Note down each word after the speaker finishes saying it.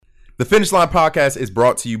The Finish Line Podcast is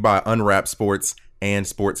brought to you by Unwrapped Sports and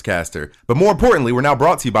Sportscaster. But more importantly, we're now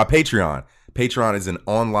brought to you by Patreon. Patreon is an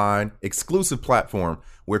online exclusive platform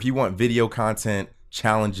where if you want video content,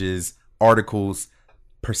 challenges, articles,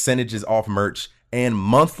 percentages off merch, and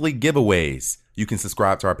monthly giveaways, you can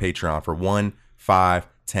subscribe to our Patreon for $1, $5,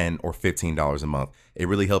 $10, or $15 a month. It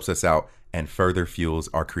really helps us out and further fuels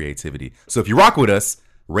our creativity. So if you rock with us,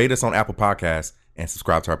 rate us on Apple Podcasts and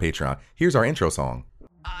subscribe to our Patreon. Here's our intro song.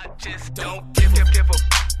 I just don't give a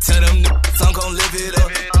tell them niggas I'm gon' live it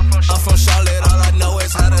up. I'm from Charlotte, all I know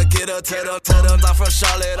is how to get up. Tell them I'm from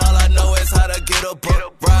Charlotte, all I know is how to get up.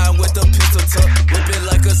 Ride with the pistol tuck, whip it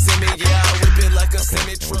like a semi, yeah, I whip it like a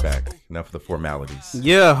semi truck. We're back. Enough of the formalities.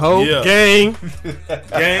 Yeah, ho. Yeah. Gang.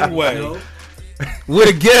 Gangway. With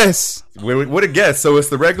a guess. What a guess. So it's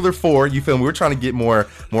the regular four. You feel me? We're trying to get more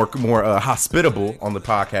hospitable on the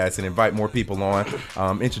podcast and invite more people on.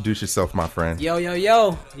 Introduce yourself, my friend. Yo.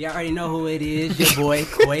 Y'all already know who it is. Your boy,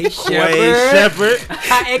 Quay Shepherd.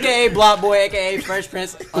 A.K.A. Block Boy, A.K.A. Fresh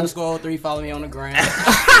Prince _03. Follow me on the gram.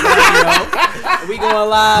 We going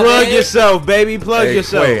live. Plug man. yourself, baby. Plug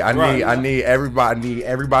yourself. Wait, I need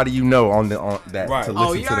everybody you know on that Right. to Oh,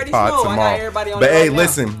 listen you to the already pod know. I got tomorrow. everybody on But it hey, right now.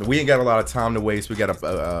 listen, we ain't got a lot of time to waste. We got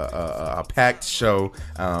a packed show.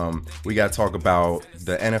 We got to talk about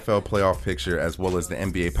the NFL playoff picture as well as the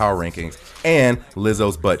NBA power rankings and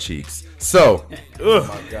Lizzo's butt cheeks. So, Oh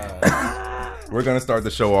my God. we're gonna start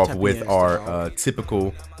the show off with our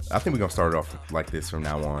typical. I think we're gonna start it off like this from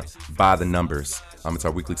now on. By the numbers. It's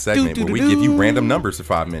our weekly segment where we give you random numbers for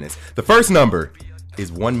 5 minutes. The first number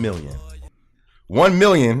is 1 million. 1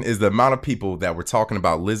 million is the amount of people that were talking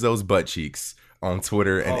about Lizzo's butt cheeks on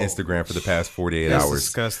Twitter and Instagram for the past 48 That's hours.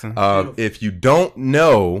 disgusting. If you don't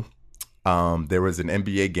know, there was an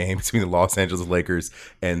NBA game between the Los Angeles Lakers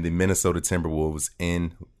and the Minnesota Timberwolves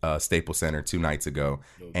in Staples Center 2 nights ago.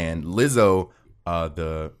 And Lizzo,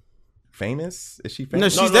 the famous, is she No,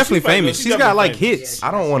 famous? she's definitely famous. She's She's got definitely like famous. hits.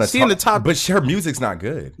 I don't want to She in the top- but her music's not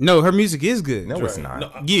good. No, her music is good. No, it's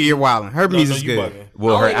not. Yeah, you're wilding. Her music's you good. bugging.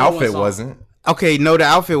 Well, I her only know one outfit song. wasn't. Okay, no, the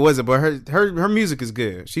outfit wasn't, but her music is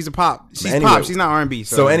good. She's a pop. She's Anyway, pop. She's not R&B.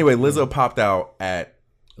 So anyway, Lizzo popped out at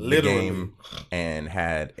the Literally. game and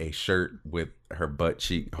had a shirt with her butt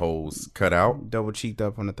cheek holes cut out. double cheeked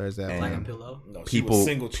up on the Thursday. And Like a pillow. No, she was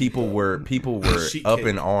single people cheek. were Sheet up cake.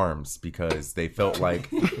 in arms because they felt like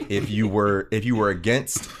if you were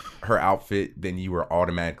against her outfit, then you were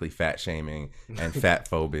automatically fat shaming and fat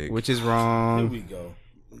phobic. Which is Here wrong. we go.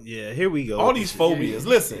 Yeah, here we go. All these phobias.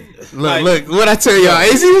 Listen. Look, what I tell y'all.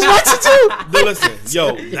 AC was watching too. But listen,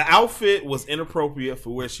 yo, the outfit was inappropriate for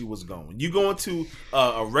where she was going. You going to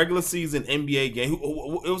a regular season NBA game?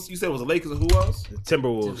 You said it was the Lakers, and who else?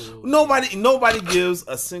 Timberwolves. Nobody gives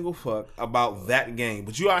a single fuck about that game.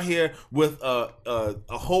 But you out here with a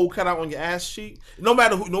hole cut out on your ass cheek. No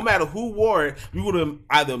matter who wore it, you would have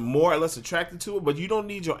either more or less attracted to it. But you don't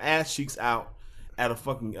need your ass cheeks out at a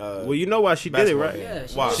fucking. Well, you know why she did it, right? Yeah,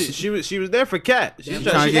 Why? She was there for Cat. She's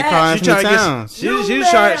Trying to get caught in some towns. She was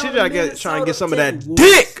trying to get some of that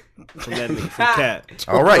dick from that nigga from Cat.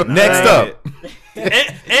 All right, next up.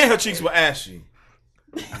 and her cheeks were ashy.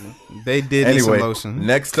 They did need some Anyway, lotion.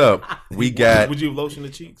 next up we got Would you have lotion the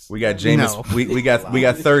cheeks? we got Jameis. No. We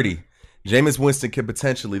got 30. Jameis Winston could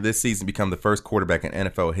potentially this season become the first quarterback in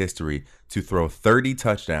NFL history to throw 30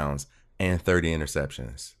 touchdowns and 30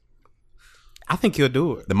 interceptions. I think he'll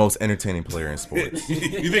do it. The most entertaining player in sports.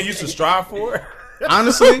 You think you should strive for it?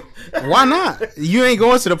 Honestly, why not? You ain't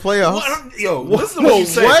going to the playoffs. What? Yo, listen to what you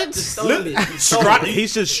say. What? He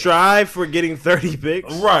should strive for getting 30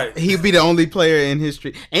 picks. Right. He'd be the only player in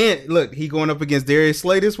history. And look, he going up against Darius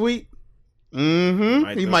Slay this week.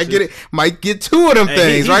 Might He throw might two. get it. Might get 2 of them Hey,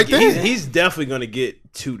 things right there. He's definitely gonna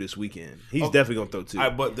get 2 this weekend. He's definitely gonna throw 2. All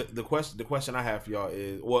right, but the question I have for y'all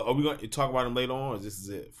is, well, are we going to talk about him later on, or this is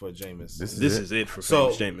it for Jameis? This is it for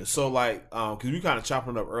so famous Jameis. So like, because we kind of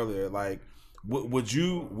chopping it up earlier, like, would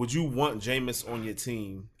you want Jameis on your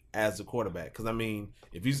team as a quarterback? Because I mean,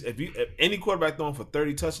 if any quarterback throwing for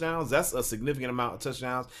 30 touchdowns, that's a significant amount of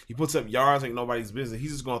touchdowns. He puts up yards like nobody's business.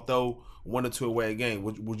 He's just gonna throw 1 or 2 away a game.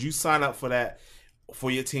 Would you sign up for that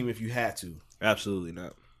for your team if you had to? Absolutely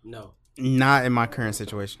not. No. Not in my current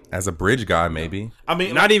situation. As a bridge guy, maybe. I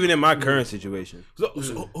mean, Not even in my current situation. So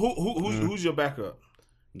who's your backup?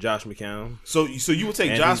 Josh McCown. So you would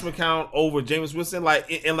take And Josh he's- McCown over Jameis Winston, like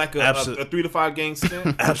in like a 3 to 5 game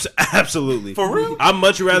stint? Absolutely. For real? I'd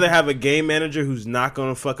much rather have a game manager who's not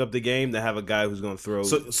going to fuck up the game than have a guy who's going to throw.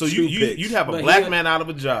 So 2 you'd picks. have a But black he- man out of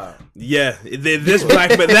a job. Yeah, this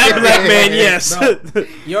black man, that black man, yes.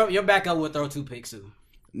 Bro, your backup would throw 2 picks too.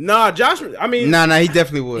 Nah, Josh. I mean, Nah, he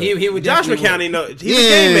definitely would. He would. Josh definitely McCown, he's a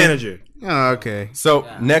game manager. Oh, okay. So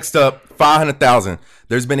next up, 500,000.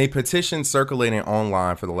 There's been a petition circulating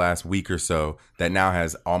online for the last week or so that now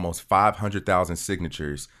has almost 500,000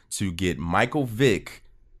 signatures to get Michael Vick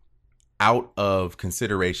out of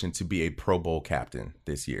consideration to be a Pro Bowl captain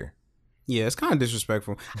this year. Yeah, it's kind of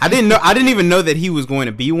disrespectful. I didn't even know that he was going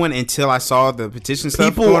to be one until I saw the petition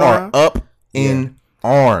stuff. People are up in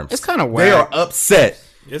arms. It's kind of whack. They are upset.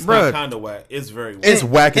 It's Bruh. not kind of whack. It's very whack. It's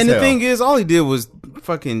whack as And hell. the thing is, all he did was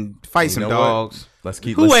fucking fight some know what? dogs. Let's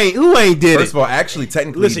keep. Who ain't did First it? of all, actually,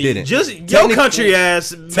 technically, Listen, he didn't. just your country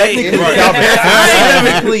ass. Technically,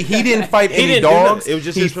 technically, he didn't fight any didn't do dogs. nothing. It was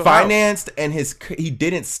just he his house. financed and he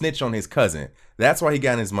didn't snitch on his cousin. That's why he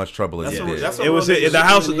got in as much trouble as he did. that's a It was real nigga the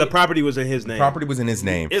house. shit. The property was in his name. Property was in his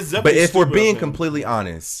name. It's But definitely if we're stupid being of him. completely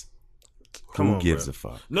honest, who gives a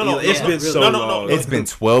fuck? No, It's been so long. It's been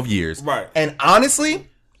 12 years. Right. And honestly,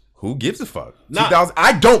 who gives a fuck? Nah. 2000.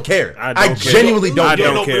 I don't care. I I don't care. genuinely don't I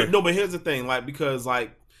care. don't care. But here's the thing, like, because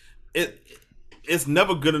like it's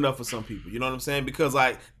never good enough for some people. You know what I'm saying? Because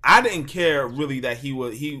like I didn't care really that he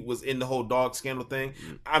was in the whole dog scandal thing.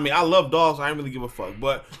 I mean, I love dogs, so I didn't really give a fuck.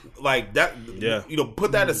 But like that,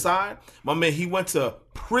 put that aside. My man, he went to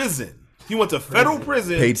prison. He went to federal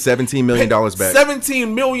prison. Paid $17 million back.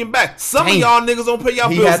 $17 million back. Some of y'all niggas don't pay y'all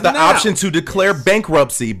He bills had the now. option to declare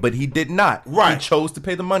bankruptcy, but he did not. Right. He chose to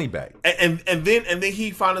pay the money back. And then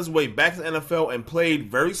he found his way back to the NFL and played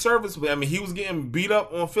very serviceably. I mean, he was getting beat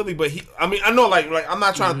up on Philly, but I know like I'm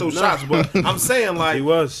not trying to throw shots, but I'm saying like He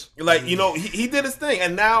was. like he did his thing,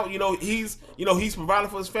 and now he's providing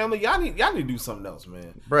for his family. Y'all need to do something else,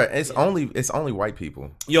 man. Bruh, it's only white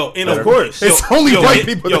people. Yo, Of course. It's only white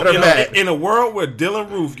people that are mad. In a world where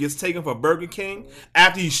Dylan Roof gets taken for Burger King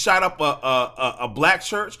after he shot up a black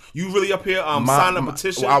church, you really up here signing a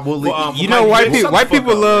petition? I will leave- for You know, Mike white Vick? people. Shut White the fuck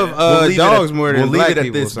people up, love man. Leave it dogs at- more than we'll leave black it at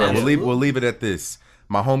people. this, so- bro. We'll leave it at this.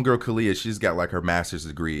 My homegirl Kalia, she's got like her master's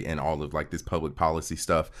degree in all of like this public policy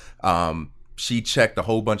stuff. She checked a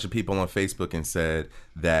whole bunch of people on Facebook and said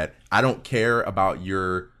that I don't care about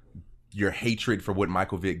your hatred for what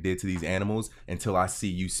Michael Vick did to these animals until I see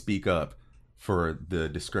you speak up for the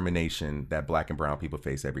discrimination that black and brown people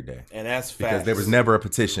face every day. And that's Because facts. there was never a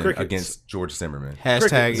petition Crickets. against George Zimmerman.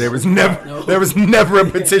 Hashtag There was never a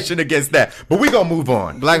petition against that. But we're gonna move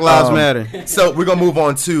on. Black Lives Matter. So we're gonna move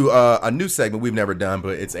on to a new segment we've never done,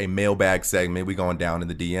 but it's a mailbag segment. We going down in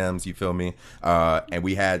the DMs, you feel me? And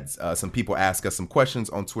we had some people ask us some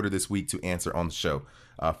questions on Twitter this week to answer on the show.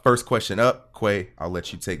 First question up, Quay, I'll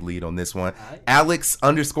let you take lead on this one. Right.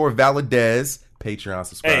 Alex_Valadez, Patreon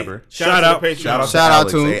subscriber. Shout out. Patreon. Shout out Shout to out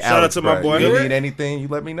Alex. to him. Hey, Shout out Alex, to my bro, boy. You need anything, you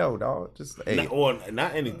let me know, dog. Just hey, Or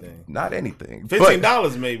not anything. not anything.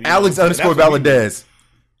 $15 maybe. Alex That's what we need.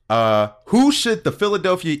 _Valadez. Who should the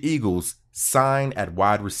Philadelphia Eagles sign at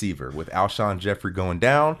wide receiver with Alshon Jeffrey going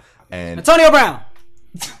down? And Antonio Brown,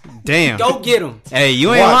 Damn. go get him. Hey,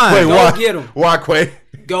 you ain't Why, lying. Quay, Go why? get him. Why, Quay?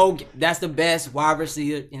 That's the best wide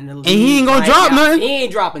receiver in the league. And he ain't gonna right drop now. nothing. He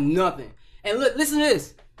ain't dropping nothing. And look, listen to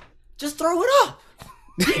this. Just throw it up.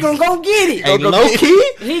 He gonna go get it. Hey, low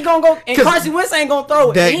key. He gonna go. And 'Cause Carson Wentz ain't gonna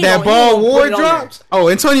throw it. That He that gonna- he ball gonna put Ward it on there. drops. Oh,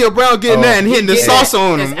 Antonio Brown getting that and hitting the Get sauce that.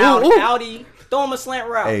 on It's him. Audi, Ooh, ooh. Audi, throw him a slant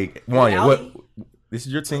route. Hey, Wanya, what? Audi. This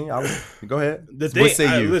is your team. Go ahead. The thing, what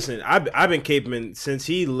say you? Listen, I've been caping since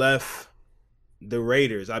he left the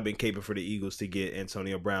Raiders. I've been caping for the Eagles to get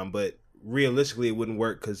Antonio Brown, but realistically, it wouldn't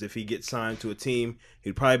work because if he gets signed to a team,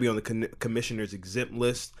 he'd probably be on the commissioner's exempt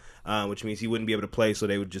list, which means he wouldn't be able to play. So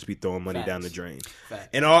they would just be throwing money down the drain. Facts.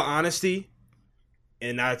 In all honesty,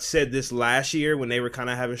 and I said this last year when they were kind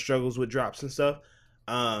of having struggles with drops and stuff.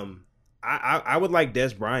 I would like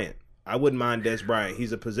Des Bryant. I wouldn't mind Des Bryant.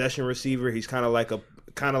 He's a possession receiver. He's kind of like a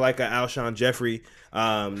Alshon Jeffrey.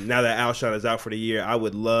 Now that Alshon is out for the year, I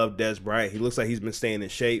would love Des Bryant. He looks like he's been staying in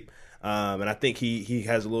shape, and I think he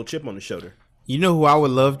has a little chip on his shoulder. You know who I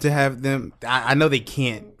would love to have them? I know they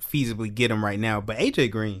can't feasibly get him right now, but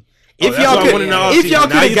AJ Green. If That's y'all what I could, want in the if y'all offseason. could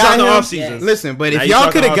Now have you got talking him, offseason. listen. But Now if you y'all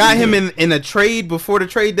talking could have got him offseason. in a trade before the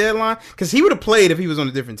trade deadline, because he would have played if he was on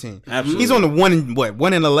a different team. Absolutely. He's on the 1-11,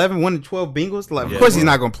 1-12 Bengals. Like, of course he's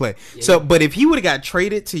not gonna play. So, but if he would have got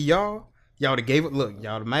traded to y'all would have gave up. Look,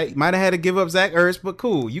 y'all might have had to give up Zach Ertz, but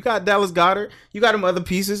cool. You got Dallas Goedert. You got him other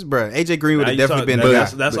pieces, bro. AJ Green would Now have you definitely talk- been the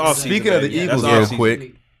that's- guy. that's But off-season, speaking of the baby. Yeah, Eagles, that's real off-season.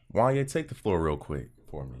 quick, Wanya, take the floor real quick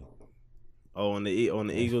for me. Oh, on the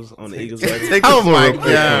Eagles, baby. Take the Oh floor my real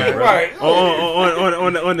quick, God. bro. Right.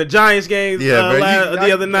 on the Giants game Yeah, bro.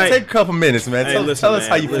 the other night. Take a couple minutes, man. Hey, Tell listen, us man.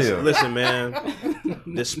 how you Listen, feel. Listen, man.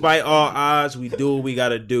 Despite all odds, we do what we got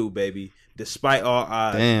to do, baby. Despite all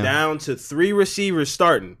odds. Damn. Down to 3 receivers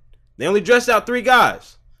starting. They only dressed out 3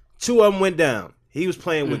 guys. 2 of them went down. He was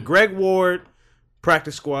playing with Greg Ward,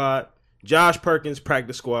 practice squad, Josh Perkins,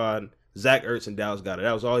 practice squad, Zach Ertz, and Dallas Goedert.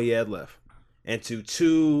 That was all he had left. And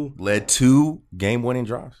led 2 game-winning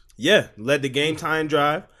drives. Yeah, led the game-time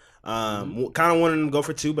drive. Kind of wanted him to go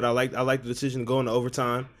for 2, but I like the decision to go into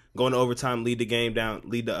overtime. Going to overtime, lead the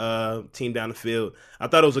team down the field. I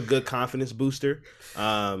thought it was a good confidence booster.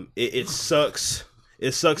 It sucks.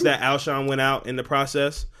 It sucks that Alshon went out in the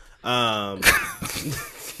process.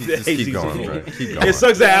 Just keep going, bro. Keep going. It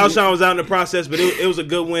sucks that Alshon was out in the process, but it was a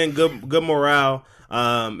good win, good morale,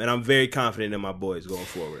 and I'm very confident in my boys going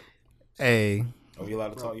forward. Hey. Are we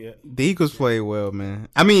allowed to talk yet? The Eagles play well, man.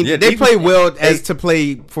 I mean, they play well as to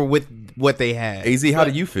play for with what they had. AZ, how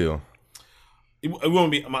do you feel? It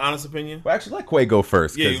won't be my honest opinion. Well, actually, let Quay go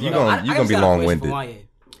first because you're gonna be long-winded.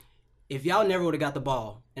 If y'all never would have got the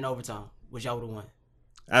ball in overtime, which y'all would have won?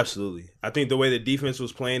 Absolutely. I think the way the defense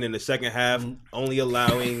was playing in the second half, only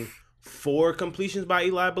allowing 4 completions by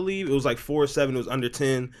Eli, I believe. It was like 4 or 7. It was under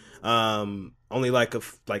 10. Only like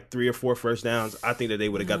 3 or 4 first downs. I think that they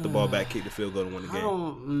would have got the ball back, kicked the field goal, and won the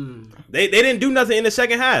game. They didn't do nothing in the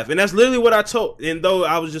second half, and that's literally what I told. And though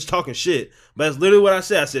I was just talking shit, but that's literally what I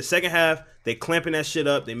said. I said second half they clamping that shit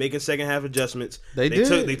up. They making second half adjustments. They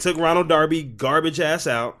took Ronald Darby garbage ass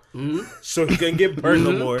out, so he couldn't get burned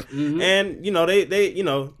no more. And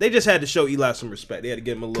they just had to show Eli some respect. They had to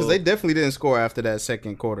give him a little, because they definitely didn't score after that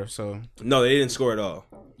second quarter. So no, they didn't score at all.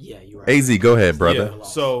 Yeah, you're right. AZ, go ahead, brother. Yeah,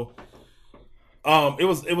 so. It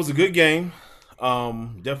was a good game.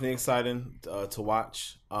 Definitely exciting to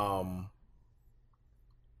watch. I'm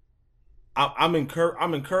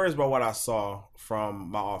encouraged by what I saw from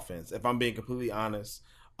my offense. If I'm being completely honest,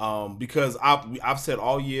 because I've said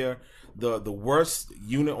all year the worst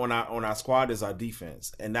unit on our squad is our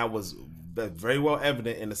defense, and that was very well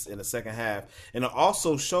evident in the second half. And it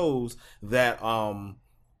also shows that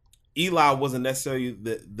Eli wasn't necessarily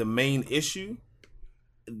the main issue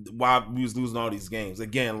while we was losing all these games.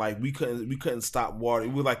 Again, like we couldn't stop water.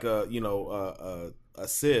 We were like a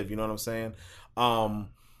sieve, you know what I'm saying?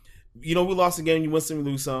 We lost a game, you win some, you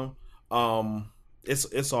lose some.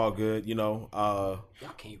 It's all good, Y'all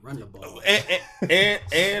can't run the ball.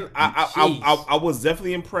 And I was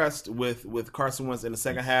definitely impressed with Carson Wentz in the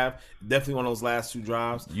second half. Definitely on those last 2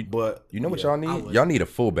 drives. But you know what y'all need? Y'all need a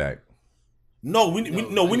fullback. No, we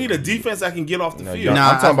need a defense that can get off the field.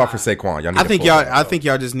 I'm talking about for Saquon. I think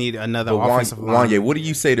y'all just need another offensive line. Wanye, what do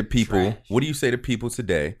you say to people? Trash. What do you say to people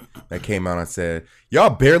today that came out and said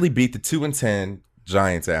y'all barely beat the 2-10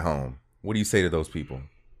 Giants at home? What do you say to those people?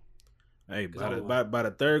 Hey, by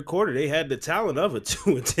the third quarter, they had the talent of a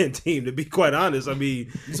 2-10 team. To be quite honest, I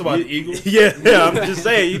mean, you talking about the Eagles? Yeah, I'm just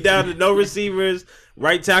saying, you down to no receivers,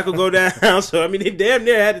 right tackle go down. So I mean, they damn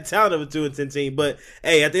near had the talent of a 2-10 team. But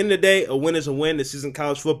hey, at the end of the day, a win is a win. This isn't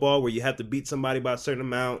college football where you have to beat somebody by a certain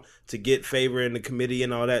amount to get favor in the committee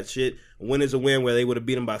and all that shit. A win is a win where they would have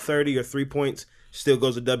beat them by 30 or 3 points. Still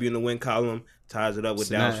goes a W in the win column, ties it up with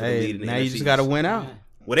Dallas for the lead. In the now you just got to win out.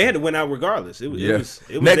 Well, they had to win out regardless. It was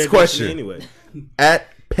next question anyway. At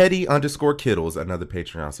Petty_Kittles, another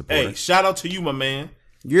Patreon supporter. Hey, shout out to you, my man.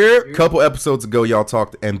 A couple episodes ago, y'all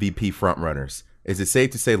talked MVP frontrunners. Is it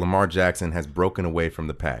safe to say Lamar Jackson has broken away from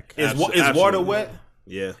the pack? Is water wet?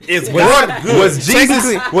 Yeah. Is water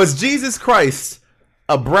good? Was Jesus Christ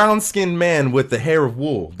a brown-skinned man with the hair of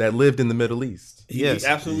wool that lived in the Middle East? Yes,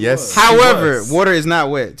 absolutely. Yes. However, water is not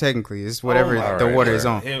wet. Technically, it's whatever water is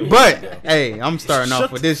on. But hey, I'm starting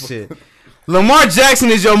off with this shit. Lamar Jackson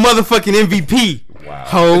is your motherfucking MVP. Wow.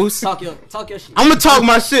 Hoes. Talk your shit. I'm gonna talk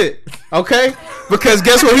my shit, okay? Because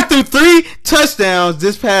guess what? He threw 3 touchdowns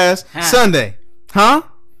this past Sunday. Huh?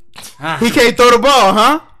 He can't throw the ball,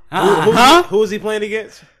 huh? Who was he playing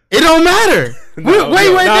against? It don't matter. Wait,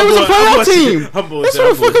 there was a playoff team. That's what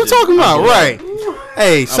the fuck I'm talking about, right?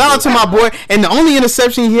 Hey, shout out to my boy. And the only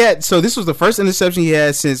interception he had, so this was the first interception he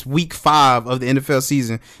had since week 5 of the NFL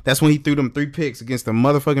season. That's when he threw them 3 picks against the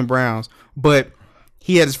motherfucking Browns. But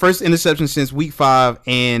he had his first interception since week 5,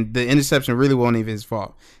 and the interception really wasn't even his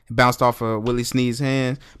fault. It bounced off of Willie Snead's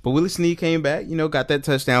hands. But Willie Snead came back, got that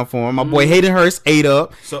touchdown for him. My boy Hayden Hurst ate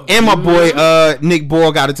up. And my boy Nick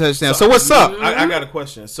Boyle got a touchdown. So what's up? I got a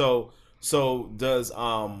question. So does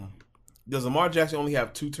Lamar Jackson only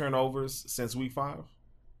have 2 turnovers since week 5?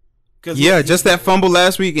 Yeah, just that fumble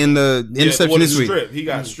last week and the interception this week. He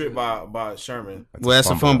got stripped by Sherman. That's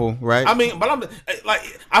a fumble, right? I mean, but I'm like,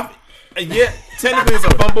 technically it's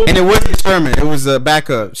a fumble. And it wasn't Sherman. It was a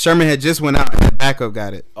backup. Sherman had just went out and the backup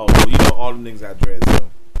got it. Oh, well, all the niggas got dreads, so.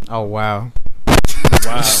 Oh, wow.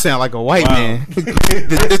 Wow. You sound like a white man.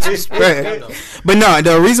 The disrespect. But no,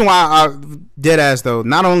 the reason why I dead ass though,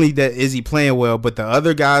 not only that is he playing well, but the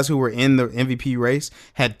other guys who were in the MVP race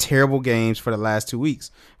had terrible games for the last 2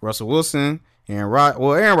 weeks. Russell Wilson, Aaron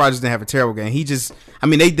Rodgers didn't have a terrible game. He just, I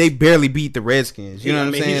mean, they barely beat the Redskins. You know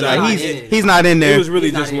what I'm saying? He's not in there. It was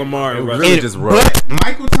really just Lamar. It was really just rough. But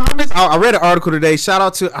Michael Thomas, I read an article today. Shout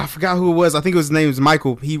out to, I forgot who it was. I think his name was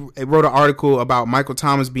Michael. He wrote an article about Michael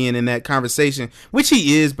Thomas being in that conversation, which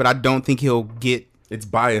he is, but I don't think he'll get. It's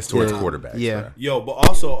biased towards quarterbacks. Yeah. Bro. Yo, but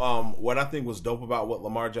also, what I think was dope about what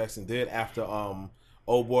Lamar Jackson did after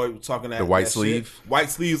old boy was talking that The white that sleeve? shit. White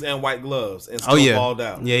sleeves and white gloves, and still balled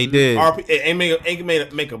out. Yeah, he did. Ain't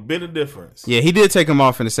make a bit of difference. Yeah, he did take him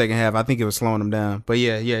off in the second half. I think it was slowing him down. But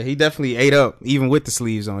yeah, he definitely ate up, even with the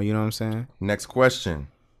sleeves on. You know what I'm saying? Next question.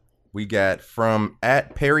 We got from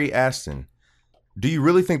 @Perry Aston. Do you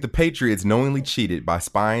really think the Patriots knowingly cheated by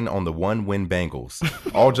spying on the 1-win Bengals?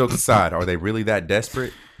 All jokes aside, are they really that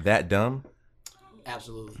desperate, that dumb?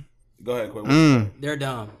 Absolutely. Go ahead, quick. They're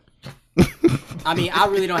dumb. I mean, I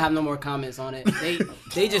really don't have no more comments on it.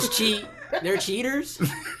 They just cheat. They're cheaters.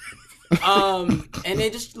 And they're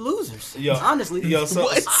just losers. Yo, honestly. yo, so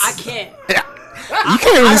I can't. You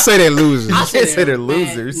can't really say they're losers. I You can't say they're man,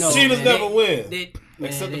 losers. no, cheaters man, never win, man,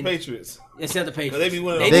 except the Patriots. Except the Patriots. They be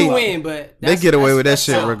winning They a do lot. win, but They get away with that that's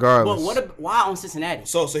shit so- regardless. But why on Cincinnati?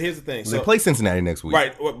 So here's the thing. They So play Cincinnati next week.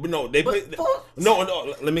 right, but no, they play.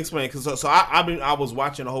 No. Let me explain. Because I was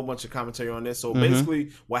watching a whole bunch of commentary on this. So basically,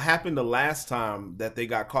 what happened the last time that they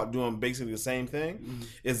got caught doing basically the same thing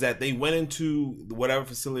is that they went into whatever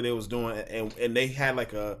facility they was doing, and they had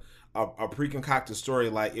like a pre-concocted story.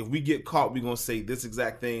 Like, if we get caught, we're gonna say this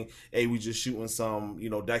exact thing. Hey, we just shooting some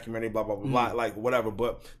documentary, blah blah blah, blah, like whatever.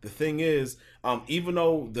 But the thing is, even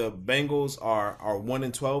though the Bengals are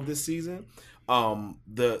 1-12 this season,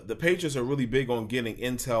 the Patriots are really big on getting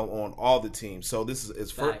intel on all the teams. So this is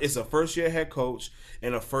it's a first year head coach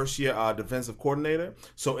and a first year defensive coordinator.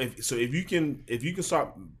 So if you can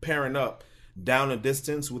start pairing up down a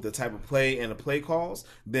distance with the type of play and the play calls,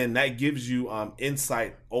 then that gives you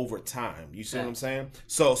insight over time. You see what I'm saying?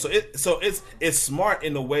 So it's smart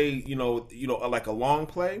in a way, like a long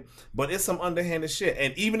play, but it's some underhanded shit.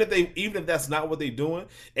 And even if that's not what they're doing,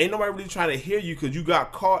 ain't nobody really trying to hear you because you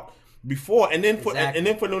got caught before, and then for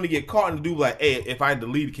them to get caught and do like, hey, if I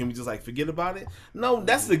delete it, can we just like forget about it? No,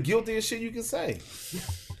 that's the guiltiest shit you can say.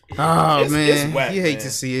 Oh It's man, whack, you hate man. to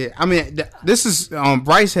see it. I mean, this is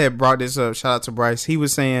Bryce had brought this up. Shout out to Bryce. He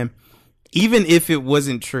was saying, even if it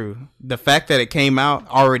wasn't true, the fact that it came out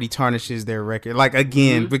already tarnishes their record. Like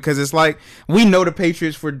again, because it's like we know the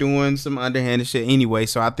Patriots were doing some underhanded shit anyway.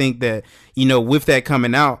 So I think that with that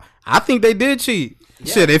coming out, I think they did cheat.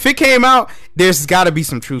 Yeah. Shit, if it came out, there's got to be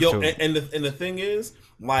some truth to it. And the thing is,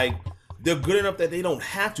 like, they're good enough that they don't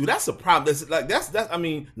have to. That's a problem. That's I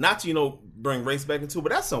mean, not to bring race back into it,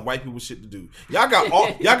 but that's some white people shit to do. Y'all got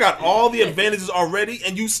all the advantages already,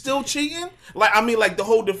 and you still cheating. Like, I mean, like the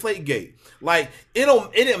whole deflate gate. Like, it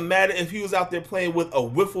didn't matter if he was out there playing with a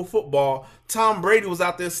wiffle football. Tom Brady was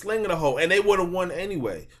out there slinging a hoe, and they would have won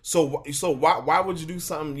anyway. So why would you do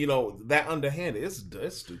something that underhanded? It's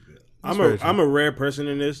stupid. I'm a rare person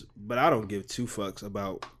in this, but I don't give two fucks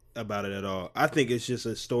about it at all. I think it's just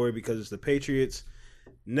a story because it's the Patriots.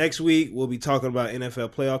 Next week we'll be talking about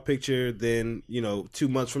NFL playoff picture. Then 2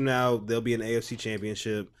 months from now there'll be an AFC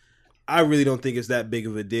championship. I really don't think it's that big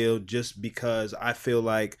of a deal, just because I feel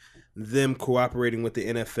like them cooperating with the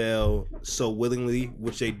NFL so willingly,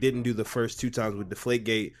 which they didn't do the first 2 times with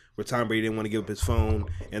Deflategate, where Tom Brady didn't want to give up his phone,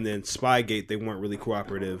 and then Spygate, they weren't really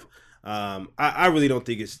cooperative. I really don't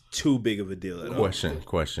think it's too big of a deal at all.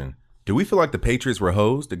 Question. Do we feel like the Patriots were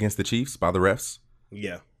hosed against the Chiefs by the refs?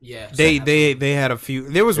 Yeah. They had a few.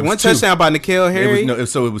 There was one 2. touchdown by N'Keal Harry.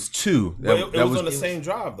 So it was 2. But it was on the same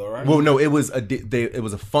drive though, right? Well, no, it was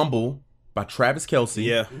a fumble by Travis Kelce.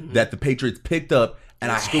 Yeah. That the Patriots picked up.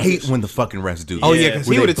 And I hate when the fucking refs do. Oh yeah, because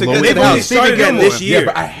he would have took blow that it to the dead. house. started that this year. Yeah,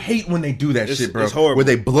 but I hate when they do that shit, bro. It's horrible. Where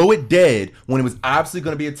they blow it dead when it was obviously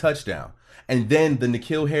going to be a touchdown, and then the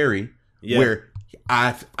N'Keal Harry, where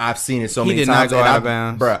I've seen it so many did times. not go out of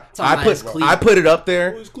bounds. Bro, I put it up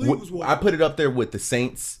there. I put it up there with the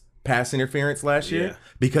Saints pass interference last year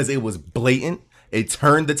because it was blatant. It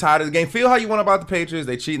turned the tide of the game. Feel how you want about the Patriots.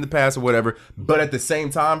 They cheat in the pass or whatever, but at the same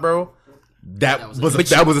time, bro. That was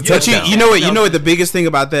a touchdown. You know what the biggest thing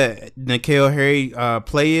about that N'Keal Harry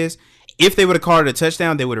play is? If they would have called it a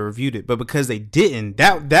touchdown, they would have reviewed it. But because they didn't,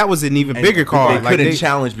 that was an even bigger call. They couldn't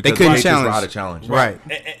challenge because they couldn't challenge. Out of challenge. Right.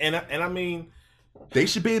 And I mean, they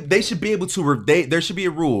should be able to. There should be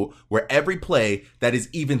a rule where every play that is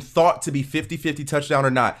even thought to be 50-50 touchdown or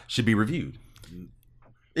not should be reviewed.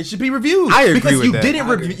 It should be reviewed. I agree because with you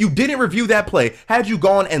that. didn't review that play. Had you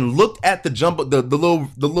gone and looked at the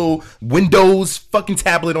little Windows fucking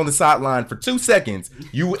tablet on the sideline for 2 seconds,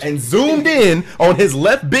 and zoomed in on his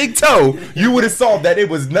left big toe, you would have saw that it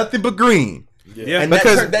was nothing but green. Yeah, And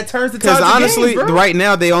because that turns the because tides of honestly, games, bro. right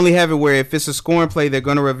now they only have it where if it's a scoring play, they're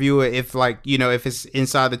going to review it if if it's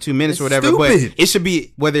inside the 2 minutes or It's whatever. stupid. But it should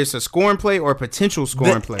be whether it's a scoring play or a potential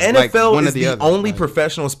scoring The play. NFL one is or the other. only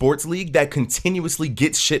professional sports league that continuously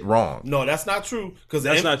gets shit wrong. No, that's not true. Because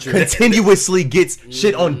That's not true. Continuously gets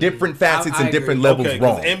shit on different facets I and different agree. levels Okay,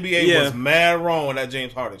 because wrong. the NBA Yeah. was mad wrong with that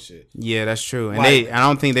James Harden shit. Yeah, that's true. And Like- I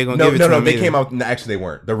don't think they're going to No, give it to them they either. came out. No, actually, they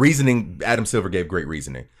weren't. The reasoning, Adam Silver gave great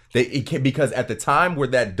reasoning. Because at the time where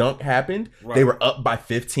that dunk happened, they were up by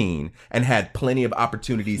 15 and had plenty of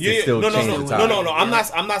opportunities to still change the tide. No. I'm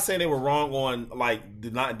not saying they were wrong on like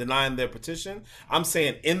denying their petition. I'm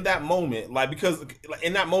saying in that moment, because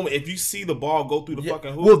in that moment, if you see the ball go through the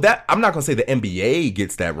fucking hoop, Well, I'm not gonna say the NBA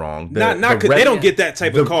gets that wrong. not because they don't get that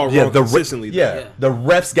type of call wrong consistently. Yeah, the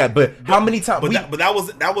refs got. But how many times? but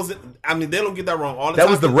that wasn't. I mean, they don't get that wrong all the That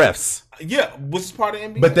time. was the refs. Yeah, which is part of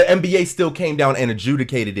NBA. But the NBA still came down and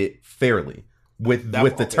adjudicated it fairly with the okay,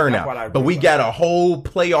 that part I turnout. agree But we with. got a whole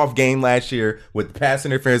playoff game last year with pass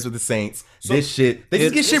interference with the Saints. They just get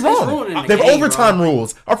shit it's wrong. ruining the Their game, overtime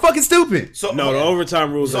rules are fucking stupid. so No, the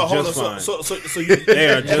overtime rules are hold just on, fine. so you They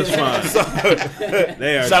are just fine.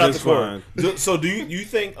 They are shout out just to Corey. fine. So do you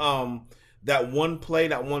think that one play,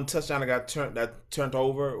 that one touchdown that turned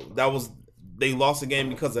over, they lost the game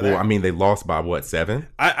because of that? Well, I mean, they lost by what, 7?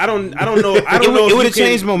 I don't know. I don't know. It if would you have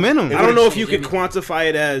changed can- momentum. I don't know if you could quantify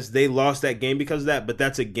it as they lost that game because of that, but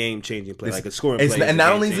that's a game changing play, like a scoring play. And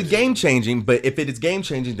not only is it game changing, but if it is game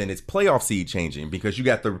changing, then it's playoff seed changing because you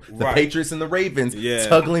got the Right. Patriots and the Ravens Yeah.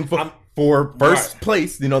 tugging for first Right.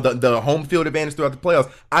 place. The home field advantage throughout the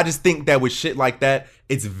playoffs. I just think that with shit like that,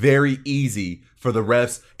 it's very easy for the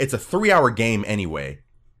refs. It's a 3-hour game anyway.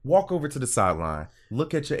 Walk over to the sideline,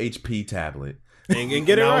 look at your HP tablet, and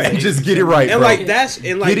get it right. and just get it right, And bro. that's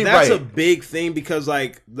Get it that's right. a big thing because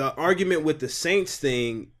like the argument with the Saints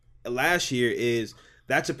thing last year is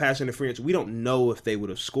that's a pass interference. We don't know if they would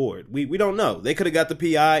have scored. We don't know. They could have got the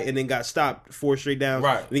PI and then got stopped 4 straight downs.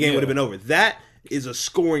 Right. And the game Yeah. would have been over. That is a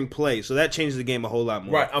scoring play, so that changes the game a whole lot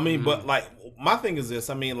more. Right. I mean, but like my thing is this.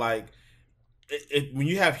 I mean, like when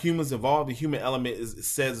you have humans involved, the human element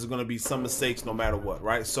says there's going to be some mistakes no matter what,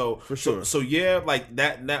 right? So For sure. So yeah, like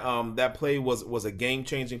that play was a game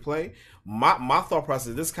changing play. My thought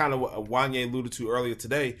process. This is kind of what Wanye alluded to earlier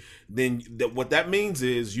today. Then what that means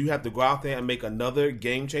is you have to go out there and make another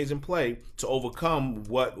game changing play to overcome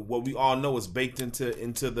what we all know is baked into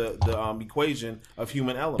the equation of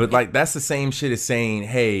human element. But like that's the same shit as saying,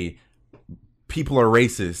 hey, people are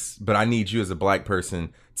racist, but I need you as a black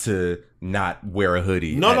person to not wear a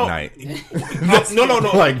hoodie at night. No.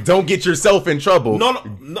 Like, don't get yourself in trouble. No.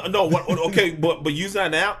 Okay, but use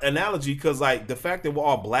that analogy because, like, the fact that we're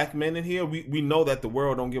all black men in here, we know that the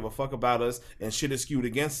world don't give a fuck about us and shit is skewed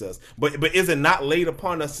against us. But is it not laid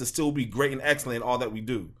upon us to still be great and excellent in all that we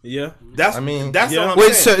do? Yeah. That's Yeah. what I'm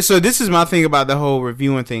Wait, saying. so this is my thing about the whole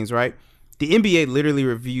reviewing things, right? The NBA literally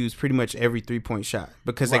reviews pretty much every 3-point shot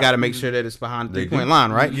because they got to make sure that it's behind the 3-point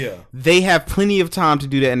line, right? Yeah. They have plenty of time to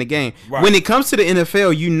do that in the game. Right. When it comes to the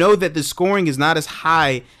NFL, you know that the scoring is not as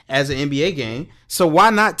high as an NBA game. So why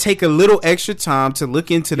not take a little extra time to look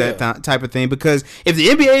into that type of thing? Because if the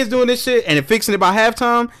NBA is doing this shit and it's fixing it by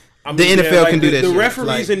halftime, the NFL can do that The shit.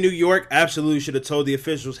 referees in New York absolutely should have told the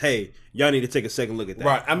officials, "Hey, y'all need to take a second look at that."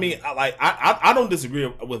 Right. I mean, I don't disagree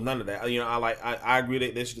with none of that. You know, I agree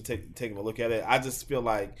that they should have taken a look at it. I just feel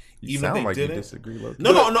like You even if sound they like you didn't. disagree, Loki.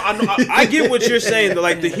 No. I get what you're saying.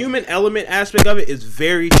 Like the human element aspect of it is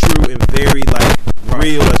very true and very like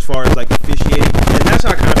real as far as like officiating, and that's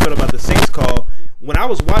how I kind of felt about the Saints call. When I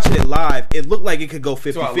was watching it live, it looked like it could go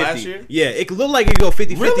 50-50. last year? Yeah, it looked like it could go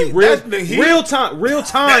 50-50. Really? Real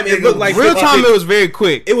time. It looked like real time, 50-50. it was very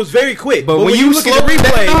quick. It was very quick, But when when you you look at slow the it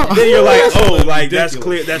replay, down- then you're like, oh, like ridiculous. that's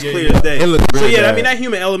clear. That's Yeah, clear yeah. as day. It looked So really yeah, I bad. mean that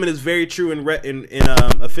human element is very true in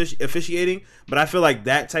officiating. But I feel like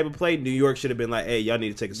that type of play, New York should have been like, hey, y'all need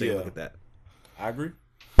to take a second Yeah. look at that. I agree.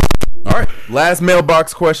 All right. Last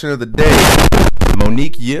mailbox question of the day.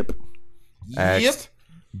 Monique Yip asked,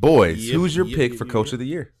 boys, Yip, who's your yip, pick yip, for yip, coach yip. of the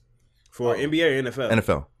year? For NBA or NFL.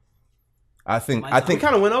 NFL. I think We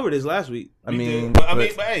kind of went over this last week. I mean, But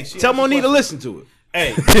hey, she Tell asked the Monique to question. listen to it.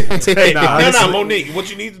 Hey, honestly- Monique. What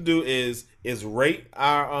you need to do is rate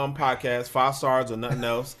our podcast 5 stars or nothing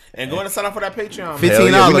else, and go ahead and sign up for that Patreon. man. $15 Hell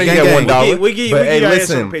yeah, we know you gang, got gang. $1. We give But hey, you our answer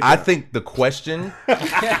listen, on Patreon. I think the question,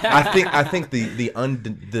 I think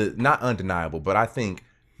the not undeniable, but I think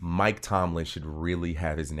Mike Tomlin should really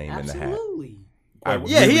have his name in the hat. Absolutely.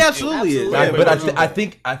 Yeah, he absolutely is. Absolutely. But I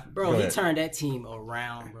think Bro, he turned that team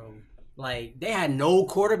around, bro. Like, they had no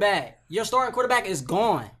quarterback. Your starting quarterback is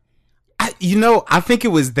gone. I think it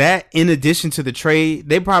was that in addition to the trade,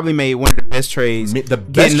 they probably made one of the best trades. The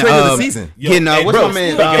best trade of the season. What's my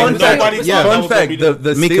man? Fun fact,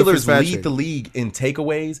 the Mika Steelers Fitzpatrick. lead the league in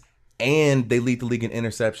takeaways and they lead the league in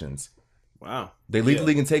interceptions. Wow. They lead the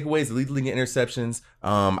league in takeaways. They lead the league in interceptions.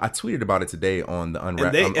 I tweeted about it today on the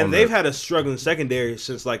Unwrap. And they've had a struggling secondary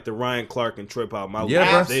since like the Ryan Clark and Troy Polamalu.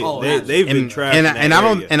 Yeah, bro. They've been trash. And I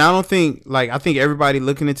don't think I think everybody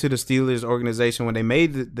looking into the Steelers organization when they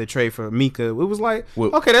made the trade for Mika, it was like,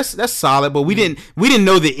 okay, that's solid, but we didn't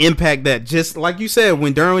know the impact that, just like you said,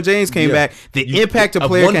 when Derwin James came back, the impact a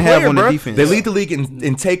player can have on the defense. They lead the league in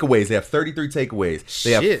takeaways. They have 33 takeaways.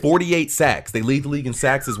 They have 48 sacks. They lead the league in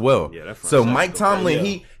sacks as well. Yeah, so Mike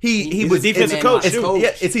Tomlin, he was a defensive coach.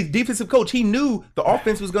 It's a defensive coach. He knew the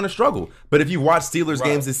offense was going to struggle. But if you watch Steelers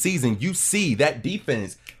games this season, you see that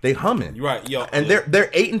defense, they humming. You're right, yo. And they're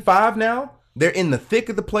 8-5 now. They're in the thick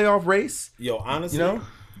of the playoff race. Yo, honestly,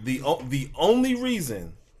 the only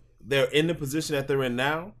reason they're in the position that they're in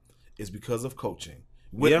now is because of coaching.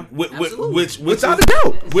 Which without a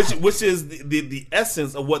doubt, which is the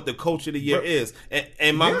essence of what the coach of the year is.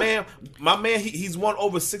 And my man, he's won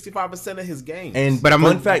over 65% of his games. But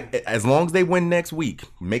fun fact, as long as they win next week,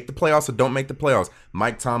 make the playoffs or don't make the playoffs,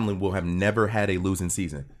 Mike Tomlin will have never had a losing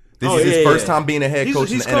season. This is his first time being a head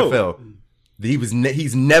coach in the NFL.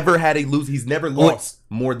 He's never had a lose. He's never lost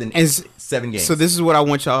more than 7 games. So this is what I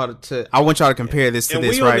want y'all to compare this to and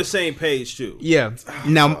this, we right? on the same page too. Yeah.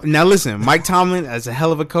 Now listen, Mike Tomlin is a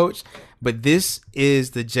hell of a coach, but this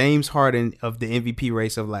is the James Harden of the MVP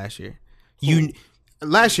race of last year.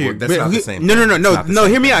 Last year, that's not the same. No.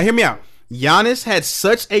 Hear me out. Giannis had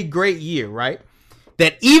such a great year, right?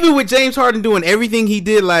 That even with James Harden doing everything he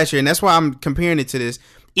did last year, and that's why I'm comparing it to this.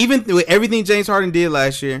 Even with everything James Harden did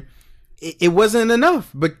last year, it wasn't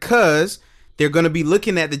enough because they're going to be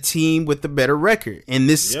looking at the team with the better record in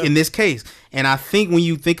this case. And I think when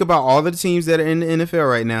you think about all the teams that are in the NFL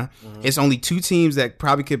right now, it's only 2 teams that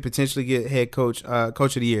probably could potentially get head coach of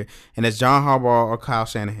the year, and that's John Harbaugh or Kyle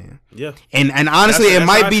Shanahan. Yeah. And honestly, it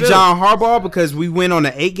might be John Harbaugh because we went on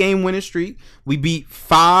an 8-game winning streak. We beat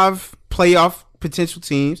 5 playoff potential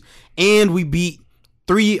teams, and we beat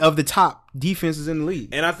 3 of the top defenses in the league.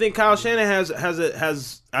 And I think Kyle Shanahan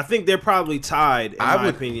has I think they're probably tied in my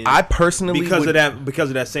opinion. I personally because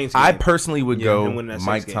of that Saints game. I personally would go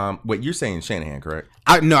Mike Tom. Wait, you're saying Shanahan, correct?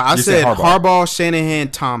 I said Harbaugh, Shanahan,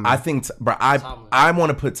 Tomlin. I think I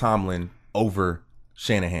want to put Tomlin over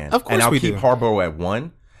Shanahan. Of course, and I'll we keep do. Harbaugh at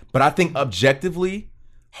 1. But I think objectively,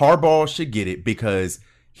 Harbaugh should get it because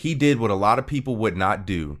he did what a lot of people would not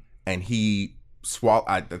do, and he swallowed.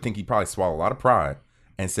 I think he probably swallowed a lot of pride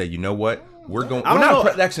and said, "You know what? We're going."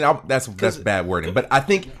 That's bad wording, but I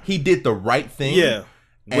think he did the right thing. Yeah.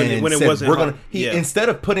 When it wasn't, instead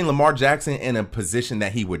of putting Lamar Jackson in a position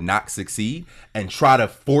that he would not succeed and try to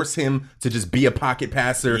force him to just be a pocket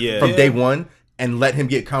passer from day one and let him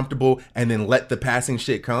get comfortable and then let the passing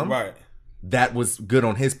shit come. Right. That was good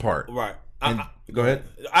on his part. Right. Go ahead.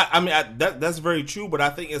 I mean, that's very true, but I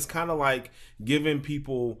think it's kind of like giving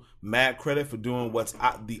people mad credit for doing what's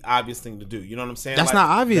the obvious thing to do. You know what I'm saying? That's not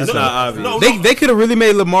obvious. That's not obvious. No, they could have really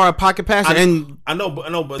made Lamar a pocket passer, I know,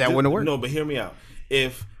 but that wouldn't have worked. No, but hear me out.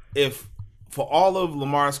 If for all of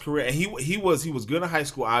Lamar's career, and he was good in high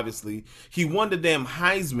school. Obviously, he won the damn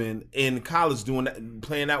Heisman in college doing that,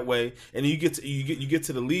 playing that way. And you get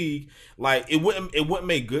to the league, like it wouldn't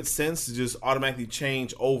make good sense to just automatically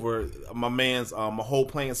change over my man's my whole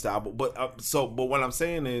playing style. But what I'm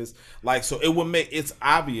saying is it's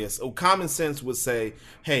obvious. Common sense would say,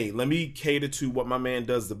 hey, let me cater to what my man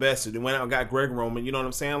does the best. And they went out and got Greg Roman. You know what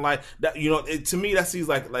I'm saying? Like that. You know, to me that seems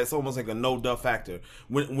like it's almost like a no duh factor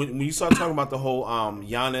when you start talking about the whole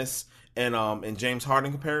Giannis and James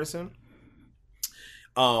Harden comparison.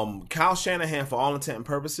 Kyle Shanahan, for all intent and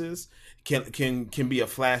purposes, can be a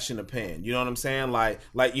flash in the pan. You know what I'm saying? Like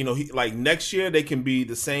you know, next year they can be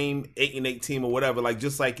the same 8-8 team or whatever. Like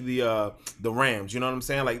just like the Rams. You know what I'm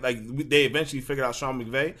saying? Like they eventually figured out Sean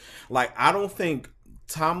McVay. Like I don't think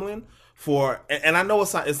Tomlin. And I know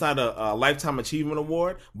it's not a lifetime achievement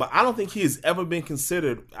award, but I don't think he has ever been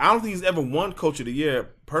considered. I don't think he's ever won Coach of the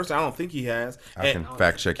Year. Personally, I don't think he has. I can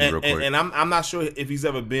fact check you real quick. And I'm not sure if he's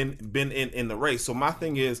ever been in the race. So my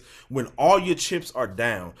thing is, when all your chips are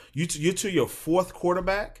down, you're to your 4th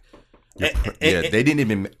quarterback. They didn't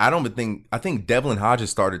even. I think Devlin Hodges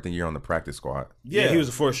started the year on the practice squad. Yeah, he was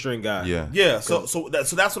a 4th string guy. Yeah. So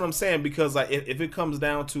that's what I'm saying, because like if it comes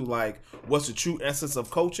down to like what's the true essence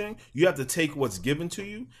of coaching, you have to take what's given to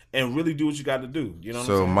you and really do what you got to do. You know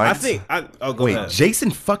what I'm saying? Go ahead.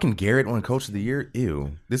 Jason fucking Garrett won Coach of the Year.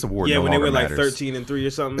 Ew, this award. Yeah, no when they longer were matters. like 13-3 or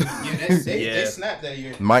something. They snapped that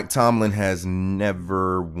year. Mike Tomlin has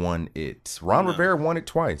never won it. Ron Rivera won it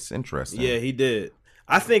twice. Interesting. Yeah, he did.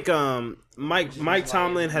 I think Mike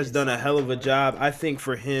Tomlin has done a hell of a job. I think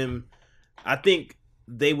for him, I think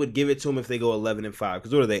they would give it to him if they go 11-5.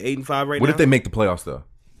 Because what are they, 8-5 right now? What if they make the playoffs though?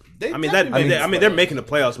 They're making the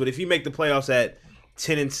playoffs. But if you make the playoffs at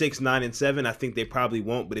 10-6, 9-7, I think they probably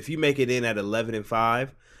won't. But if you make it in at 11-5,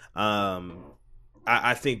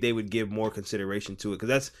 I think they would give more consideration to it. Because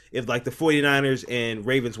that's if like the 49ers and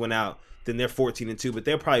Ravens went out, then they're 14-2, but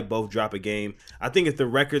they'll probably both drop a game. I think if the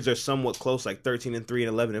records are somewhat close, like 13-3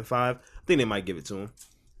 and 11-5, I think they might give it to them.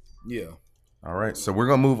 Yeah. All right, so we're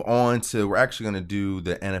gonna move on to. We're actually gonna do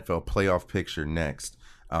the NFL playoff picture next.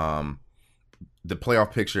 The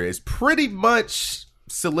playoff picture is pretty much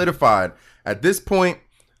solidified at this point.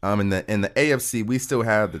 In the AFC, we still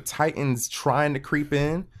have the Titans trying to creep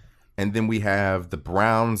in, and then we have the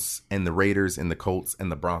Browns and the Raiders and the Colts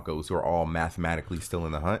and the Broncos, who are all mathematically still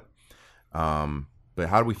in the hunt. But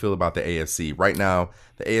how do we feel about the AFC right now?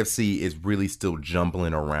 The AFC is really still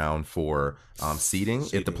jumbling around for seeding.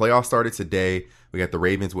 If the playoffs started today, we got the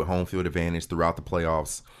Ravens with home field advantage throughout the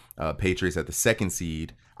playoffs. Patriots at the 2nd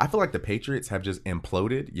seed. I feel like the Patriots have just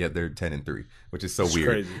imploded. Yet they're 10-3, which is so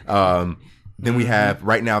weird. Crazy. Then we have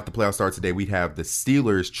right now, if the playoffs start today, we have the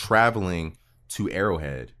Steelers traveling to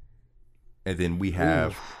Arrowhead, and then we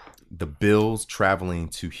have the Bills traveling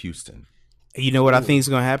to Houston. You know what I think is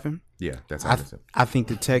going to happen? Yeah, that's how I think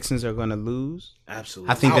the Texans are going to lose.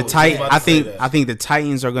 Absolutely. I think I think the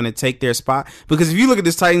Titans are going to take their spot, because if you look at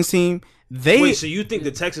this Titans team, so you think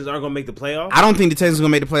the Texans aren't going to make the playoffs? I don't think the Texans are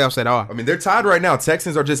going to make the playoffs at all. I mean, they're tied right now.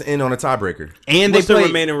 Texans are just in on a tiebreaker. And What's they play the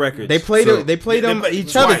remaining records? They played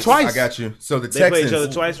each other twice. I got you. So the They play each other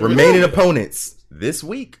Texans twice? remaining opponents this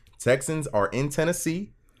week. Texans are in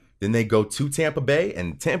Tennessee. Then they go to Tampa Bay,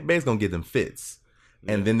 and Tampa Bay is going to give them fits.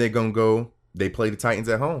 And then they're going to go. They play the Titans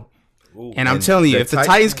at home. And I'm telling you, if the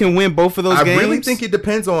Titans can win both of those games, I really think it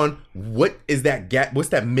depends on what is that gap. What's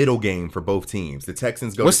that middle game for both teams? The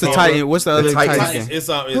Texans go. What's to the Tampa. Titan? What's the other Titans game? It's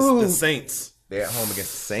the Saints. They're at home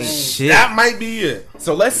against the Saints. Shit. That might be it.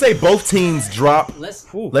 So let's say both teams drop.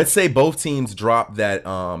 Let's say both teams drop that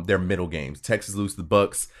their middle games. Texas lose to the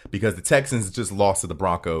Bucks because the Texans just lost to the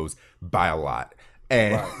Broncos by a lot,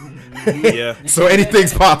 and Yeah. so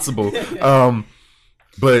anything's possible.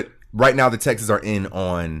 But right now the Texans are in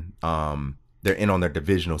on they're in on their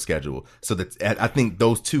divisional schedule. So that I think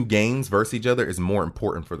those two games versus each other is more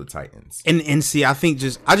important for the Titans. And see, I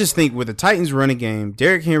just think with the Titans running game,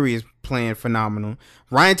 Derrick Henry is playing phenomenal.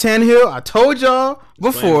 Ryan Tannehill, I told y'all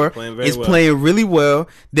before, is playing really well.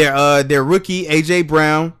 Their rookie AJ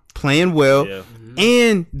Brown playing well. Yeah.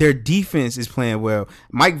 And their defense is playing well.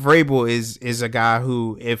 Mike Vrabel is a guy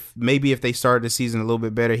who, if they started the season a little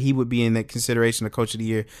bit better, he would be in that consideration of Coach of the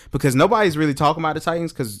Year, because nobody's really talking about the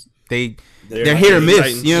Titans because they're hit or miss.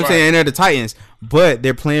 Titans. You know what I'm saying? And they're the Titans, but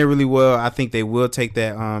they're playing really well. I think they will take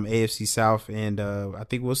that AFC South, and I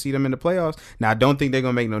think we'll see them in the playoffs. Now, I don't think they're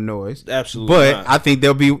gonna make no noise, Absolutely but not. I think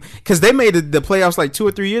they'll be, because they made the playoffs like 2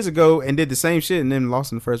 or 3 years ago and did the same shit and then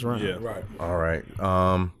lost in the first round. Yeah. Right. All right.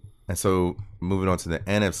 And so moving on to the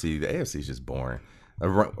NFC, the AFC is just boring.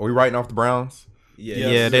 Are we writing off the Browns?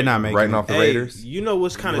 Yeah, they're not making Writing it. off the Raiders? You know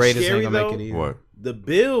what's kind of Raiders scary ain't gonna though? make it either. What? The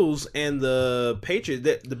Bills and the Patriots.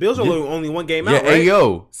 The Bills are only one game Yeah, out, right?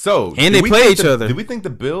 ayo. So And do they we play think each other. Do we think the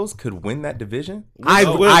Bills could win that division?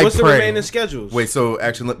 What's the pray. remaining schedules? Wait, so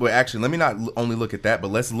actually, let me not only look at that,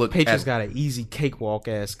 but let's look Patriots at. got an easy cakewalk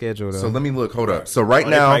ass schedule though. So let me look. Hold up. So right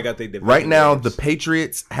they now, probably got their division games. the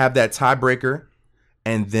Patriots have that tiebreaker,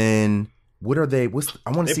 and then what are they? I want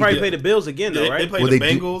to They see. probably play the Bills again, though, They right? play Well, the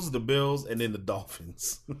they do- Bengals, the Bills, and then the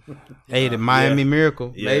Dolphins. Hey, the Miami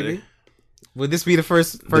Miracle, Yeah, baby. Would this be the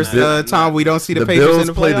first Bill- time we don't see the the Patriots Bills in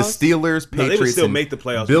the play the playoffs? Steelers, Patriots. No, they would still and- make the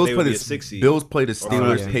playoffs, but Bills they play would be the a 6 seed. Bills play the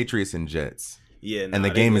Steelers, yeah. Patriots, and Jets. Yeah, And the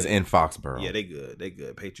they game good. is in Foxborough. Yeah, they good. They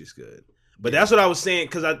good. Patriots good. But that's what I was saying,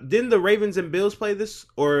 because didn't the Ravens and Bills play this?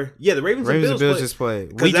 Or the Ravens and Bills just played.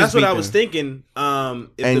 Because that's what I was thinking. If And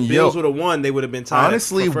the Bills would have won, they would have been tied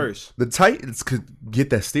Honestly, for first. the Titans could get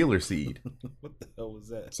that Steelers seed. What the hell was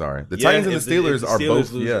that? Sorry, the Yeah, Titans and if the Steelers if the are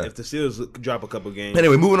both. lose- Yeah. If the Steelers drop a couple games,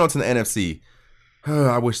 Anyway, moving on to the NFC.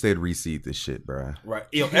 I wish they'd reseed this shit, bro. Right.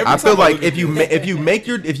 I feel like if you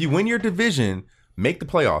win your division, make the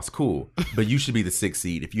playoffs, cool, but you should be the 6th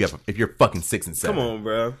seed if you're fucking 6 and 7. Come on,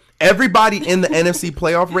 bro. Everybody in the NFC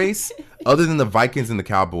playoff race, other than the Vikings and the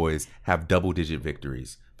Cowboys, have double-digit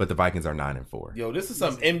victories, but the Vikings are 9 and 4. Yo, this is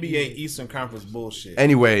some NBA Eastern Conference bullshit.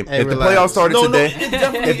 Anyway, if the playoffs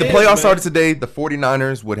started today, the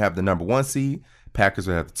 49ers would have the number 1 seed, Packers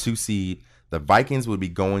would have the 2 seed. The Vikings would be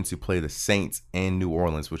going to play the Saints in New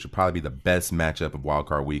Orleans, which would probably be the best matchup of Wild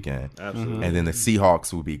Card Weekend. Absolutely. And then the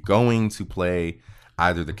Seahawks would be going to play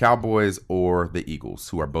either the Cowboys or the Eagles,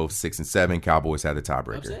 who are both 6 and 7. Cowboys have the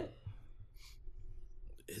tiebreaker.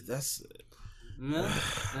 That's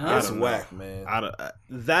That's whack, man.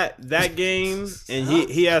 That game, and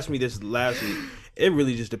he asked me this last week. It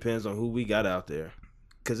really just depends on who we got out there,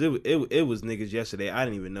 because it was niggas yesterday. I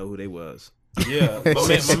didn't even know who they was. Yeah,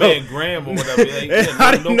 my man Graham or whatever.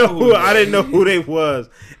 I didn't know who they was,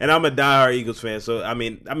 and I'm a diehard Eagles fan. So I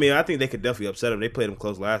mean, I think they could definitely upset them. They played them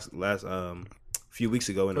close last few weeks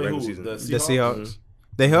ago in the regular season. The Seahawks. Mm-hmm.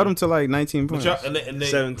 They held them to like 19 points. And they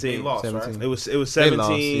 17. They lost, 17. right? It was They 17.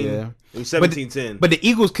 lost, yeah. It was 17-10. But the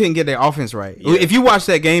Eagles couldn't get their offense right. Yeah. If you watch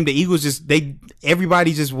that game, the Eagles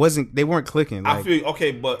everybody just they weren't clicking. I feel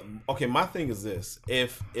okay. My thing is this: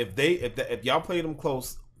 if y'all played them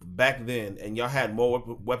close back then and y'all had more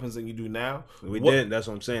weapons than you do now, we didn't. That's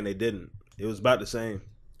what I'm saying. They didn't. It was about the same.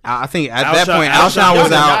 I think at that point, Alshon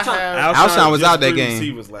was out. Alshon was out that game.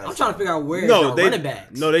 I'm trying to figure out where running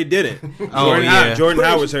backs. No, they didn't. Yeah. Jordan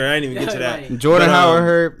Howard's hurt. I didn't even get to that. Jordan Howard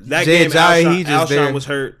hurt. That Jay game, Ajayi, he just Alshon there. was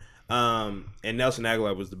hurt. And Nelson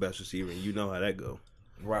Aguilar was the best receiver. And you know how that go.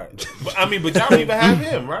 Right. But y'all don't even have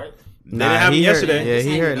him, right? They didn't have him yesterday. Yeah,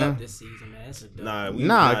 he hurt now. This season, man. That's a Go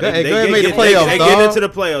ahead, make the playoffs, They dog. get into the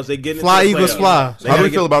playoffs. They get into Fly, the Eagles, playoffs. fly. They How do gotta we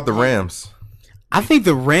feel about the Rams? I think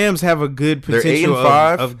the Rams have a good They're potential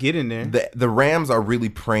 8-5. of getting there. The Rams are really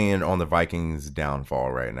preying on the Vikings'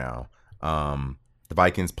 downfall right now. The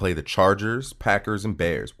Vikings play the Chargers, Packers, and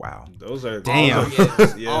Bears. Wow. Those are Damn.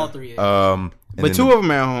 All three. And But then two of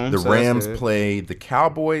them at home. the so that's Rams good. play the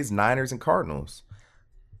Cowboys, Niners, and Cardinals.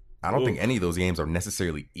 I don't think any of those games are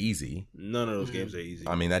necessarily easy. None of those games are easy.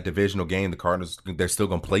 I mean, that divisional game, the Cardinals, they're still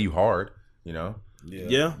going to play you hard, you know?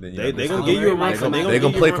 Yeah, Then, they know, gonna give you a run. They're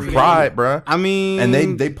going to play for pride, bruh. I mean,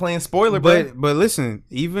 And they playing spoiler, but But listen,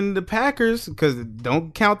 even the Packers, because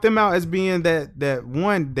don't count them out as being that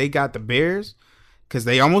one. They got the Bears because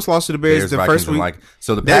they almost lost to the Bears the Vikings, first and week.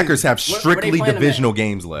 so the They- Packers have where they strictly playing them divisional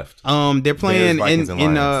games left. They're playing Vikings, and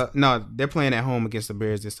Lions. no, they're playing at home against the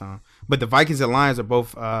Bears this time. But the Vikings and Lions are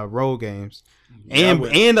both road games, and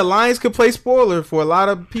the Lions could play spoiler for a lot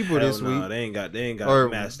of people Hell this no, week. they ain't got Or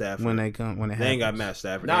Matt Stafford. when it They ain't happens. got Matt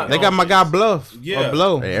Stafford. Nah, They got my guy Bluff. Yeah. Or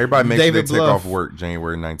Blow. Hey, everybody makes sure they David take Bluff. off work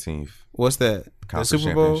January 19th. What's that? The Conference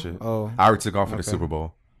Super Bowl? championship. Oh, I already took off for the Okay. Super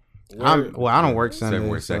Bowl. I don't work Sunday.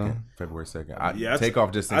 February so. 2nd. February 2nd. I Yeah, take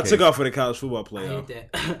off just in I case. took off for the college football I playoff. hate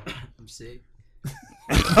that. I'm sick.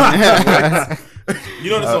 You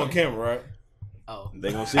know this on camera, right? Oh.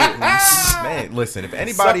 They gonna see it. Man, listen, if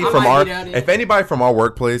anybody I from might our be down here. if anybody from our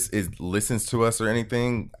workplace listens to us or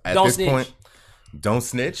anything at Don't this snitch. point, don't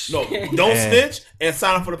snitch. No, don't snitch and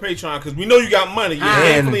sign up for the Patreon because we know you got money. You're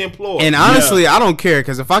And- gainfully employed. And honestly, I don't care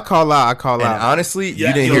because if I call out, I call And out. honestly, yeah,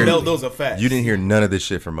 you didn't hear those are facts. you didn't hear none of this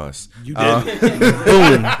shit from us. You did.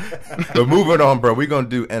 Boom. But moving on, bro, we're gonna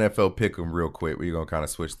do NFL Pick'em real quick. We're gonna kind of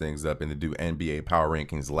switch things up and do NBA Power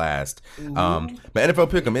Rankings last. But NFL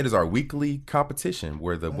Pick'em, it is our weekly competition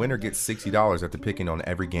where the winner gets $60 after picking on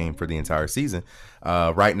every game for the entire season.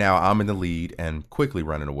 Right now, I'm in the lead and quickly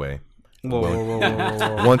running away. Whoa.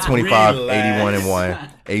 125, Relax. 81 and 1.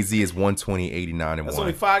 AZ is 120, 89 and That's 1.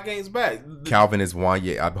 only 5 games back. Calvin is 1.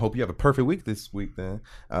 Yeah, I hope you have a perfect week this week then.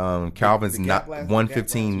 Calvin's the not gap last-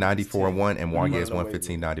 115, the gap last 94 and 1, and Wanye is running away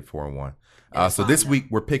 115, 94 and 1. That's So fine this now. week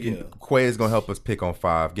we're picking. Yeah. Quay is gonna help us pick on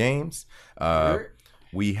 5 games. Hurt.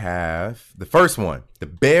 We have the first one. The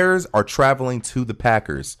Bears are traveling to the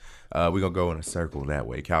Packers. We're gonna go in a circle that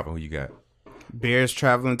way. Calvin, who you got? Bears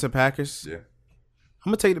traveling to Packers. Yeah. I'm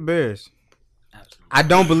gonna take the Bears. Absolutely. I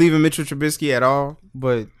don't believe in Mitchell Trubisky at all,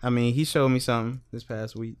 but I mean he showed me something this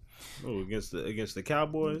past week. Oh, against the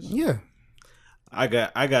Cowboys. Yeah. I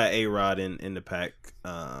got A-Rod in the pack.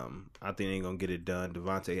 I think they ain't gonna get it done.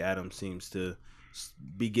 Devontae Adams seems to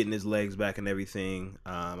be getting his legs back and everything.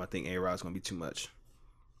 I think A-Rod's gonna be too much.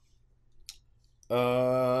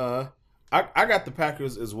 I got the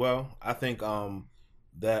Packers as well. I think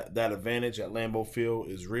that advantage at Lambeau Field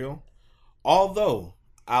is real. Although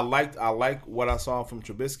I like what I saw from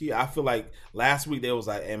Trubisky. I feel like last week they was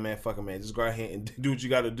like, "Hey man, fuck it, man, just go ahead and do what you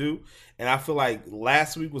got to do." And I feel like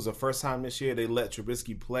last week was the first time this year they let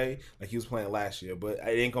Trubisky play like he was playing last year. But it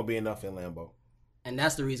ain't gonna be enough in Lambeau. And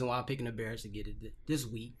that's the reason why I'm picking the Bears to get it this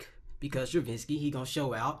week. Because Stravinsky, he gonna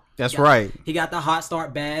show out. That's right. He got the hot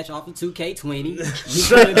start badge off of 2K20. He's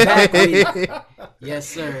coming back with it. Yes,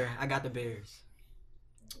 sir. I got the Bears.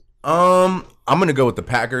 I'm gonna go with the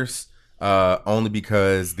Packers. Only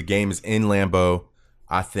because the game is in Lambeau.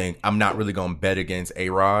 I think I'm not really gonna bet against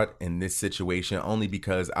A-Rod in this situation, only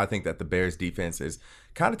because I think that the Bears defense is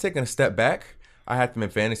kind of taking a step back. I had them in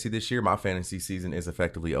fantasy this year. My fantasy season is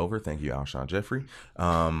effectively over. Thank you, Alshon Jeffrey.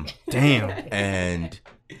 Damn. And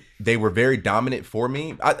they were very dominant for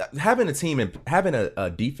me. Having a team and having a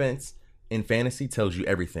defense in fantasy tells you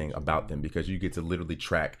everything about them because you get to literally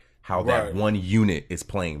track how that one unit is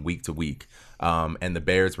playing week to week. And the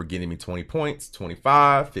Bears were getting me 20 points,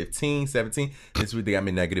 25, 15, 17. This week they got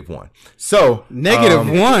me -1. So -1.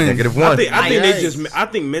 -1. I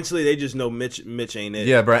think mentally they just know Mitch ain't it.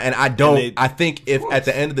 Yeah, bro. And I think if at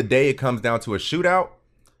the end of the day it comes down to a shootout,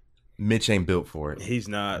 Mitch ain't built for it. He's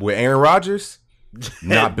not. With Aaron Rodgers,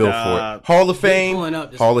 not built for it. Hall of Fame,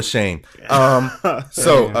 Hall of Shame.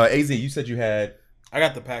 So AZ, you said you had. I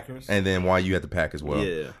got the Packers. And then why you had the Pack as well.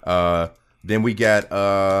 Yeah. Then we got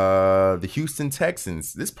the Houston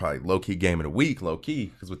Texans. This is probably low-key game of the week, low-key,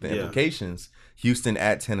 because with the implications. Houston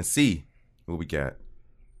at Tennessee. What we got?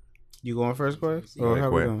 You going first, Quay? Or how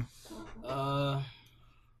we going?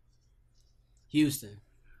 Houston.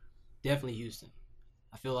 Definitely Houston.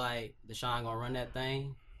 I feel like Deshaun gonna run that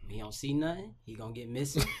thing. He don't see nothing. He gonna get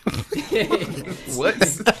missing. What?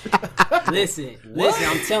 Listen.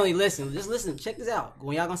 I'm telling you. Just listen. Check this out.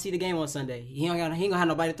 When y'all gonna see the game on Sunday, he ain't gonna have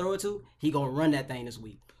nobody to throw it to. He gonna run that thing this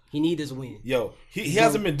week. He need this win. Yo, he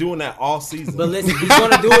hasn't been doing that all season. But listen, he's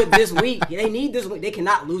gonna do it this week. They need this week. They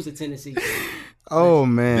cannot lose to Tennessee. Oh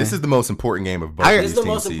man, this is the most important game of both of these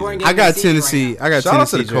teams' season. I got Tennessee. Right I got Shout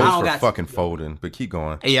Tennessee. out to the coach for fucking folding, but keep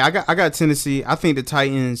going. Yeah, I got Tennessee. I think the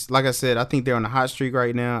Titans, like I said, I think they're on a hot streak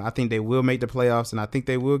right now. I think they will make the playoffs, and I think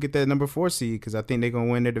they will get that number 4 seed because I think they're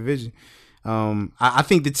gonna win their division. I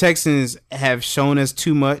think the Texans have shown us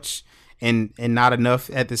too much and not enough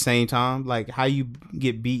at the same time. Like how you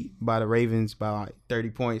get beat by the Ravens by like 30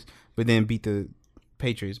 points, but then beat the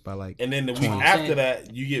Patriots by like. And then the week after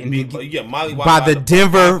that, you get beat. You get mollywopped by the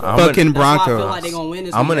Denver fucking Broncos. I feel like they're gonna win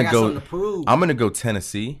this. I'm gonna go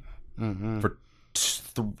Tennessee for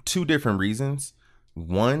two different reasons.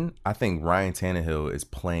 One, I think Ryan Tannehill is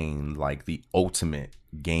playing like the ultimate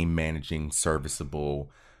game managing, serviceable,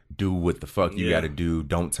 do what the fuck you got to do,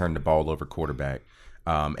 don't turn the ball over quarterback.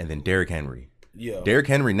 And then Derrick Henry. Yeah, Derrick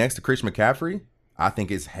Henry next to Christian McCaffrey, I think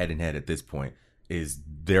is head and head at this point.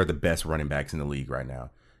 They're the best running backs in the league right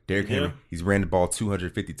now. Derrick Henry, he's ran the ball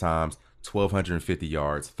 250 times, 1,250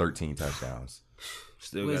 yards, 13 touchdowns.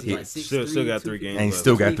 Still got 3 games. And he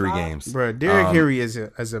still got 3 games. Bro, Derrick Henry is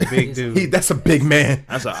a big dude. That's a big man.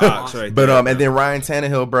 That's an ox right there. But and then Ryan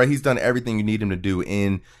Tannehill, bro, he's done everything you need him to do.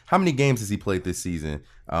 In how many games has he played this season?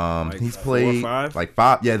 He's played 4 or 5? Like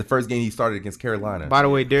 5. Yeah, the first game he started against Carolina. By the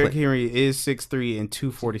way, Derrick Henry is 6'3" and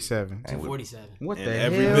 247. 247. What and the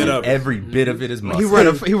every hell? Every bit of it is muscle.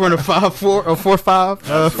 He run a 5'4" or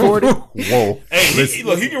 4'5", 40. Whoa. Hey,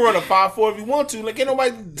 he can run a 5'4" if you want to. Like, can't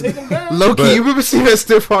nobody take him down. Low key, you remember seeing that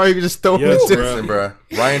stiff arm? You can just throw him in the Listen, bro.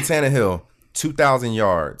 Ryan Tannehill, 2,000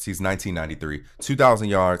 yards. He's 1993. 2,000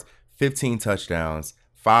 yards, 15 touchdowns,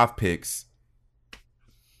 5 picks.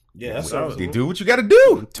 Yeah, that's what you do what you got to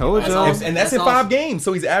do. Told you. And that's in 5 games.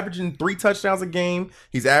 So he's averaging 3 touchdowns a game.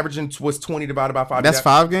 He's averaging 20 divided by 5. That's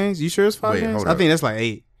 5 games? You sure it's 5 games? I think that's like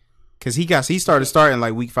 8. Because he started starting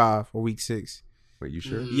like week 5 or week 6. Wait, you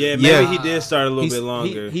sure? Yeah, maybe he did start a little bit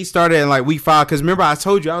longer. He started in like week 5. Because remember I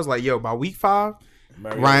told you, I was like, yo, by week 5,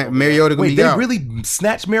 Mariota gonna be they out. really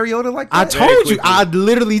snatched Mariota like that? I told you. I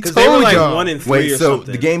literally told you. They were like 1-3 Wait, or so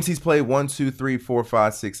something. the games he's played 1, 2, 3, 4,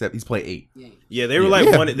 5, 6, 7. He's played 8. Yeah, they were like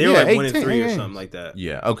 1. They were like 1-3 or games. something like that.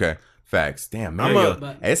 Yeah. Okay. Facts. Damn,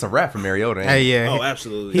 Mariota. Hey, it's a wrap for Mariota. Hey, yeah. Oh,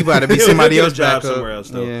 absolutely. He about to be somebody He'll else get a job back up. somewhere else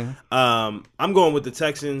though. Yeah. I'm going with the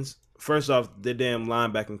Texans. First off, the damn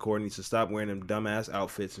linebacking core needs to stop wearing them dumbass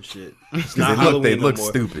outfits and shit. It's not Halloween they no look more.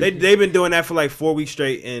 stupid. They've been doing that for like 4 weeks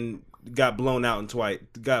straight and got blown out twice.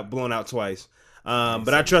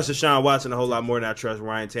 But I trust Deshaun Watson a whole lot more than I trust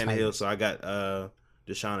Ryan Tannehill, so I got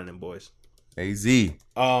Deshaun and them boys. AZ.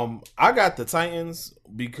 I got the Titans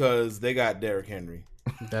because they got Derrick Henry.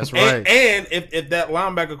 That's right. And if that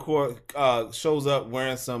linebacker core shows up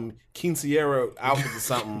wearing some quinceañera outfit or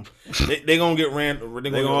something, they gonna get ran.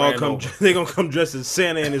 They gonna come dressed as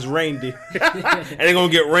Santa and his reindeer, and they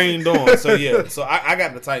gonna get rained on. So yeah, so I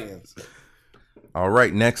got the Titans. All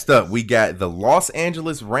right, next up we got the Los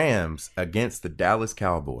Angeles Rams against the Dallas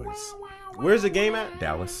Cowboys. Where's the game at?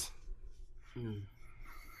 Dallas.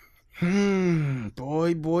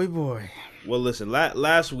 Boy. Well, listen.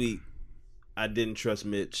 Last week, I didn't trust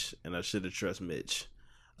Mitch, and I should have trusted Mitch.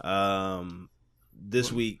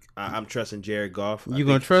 This week, I'm trusting Jared Goff. You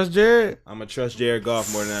gonna trust Jared? I'm gonna trust Jared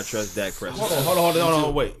Goff more than I trust Dak Prescott. Hold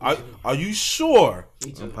on. Wait. Are you sure?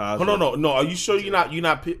 I'm positive. No. Are you sure you're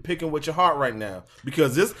not picking with your heart right now?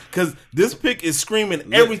 Because this pick is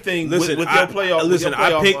screaming everything. Listen, with your playoff. Listen, with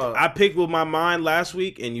your playoff, I picked with my mind last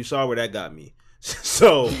week, and you saw where that got me.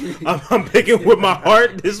 So I'm picking with my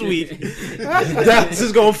heart this week. Dallas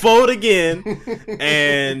is gonna fold again,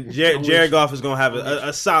 and Jared Goff is gonna have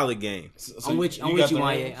a solid game. I'm with you,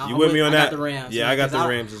 Wanye. You with me on that? I got the Rams. Yeah, I got the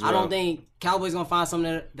Rams as well. I don't think Cowboys gonna find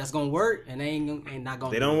something that's gonna work, and they not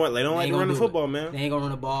gonna. They don't like to run the football, man. They ain't gonna run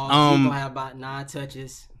the ball. He's gonna have about 9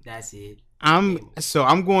 touches. That's it. I'm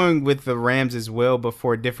going with the Rams as well, but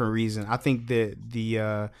for a different reason. I think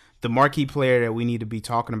that the marquee player that we need to be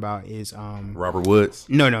talking about is Robert Woods.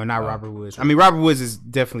 No, not Robert Woods. I mean, Robert Woods is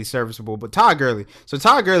definitely serviceable, but Todd Gurley. So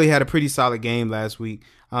Todd Gurley had a pretty solid game last week,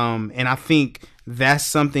 and I think that's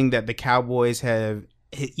something that the Cowboys have,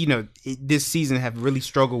 this season have really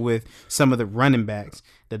struggled with some of the running backs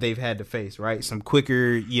that they've had to face, right? Some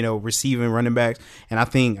quicker, receiving running backs, and I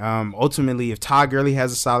think ultimately, if Todd Gurley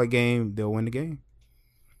has a solid game, they'll win the game.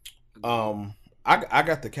 I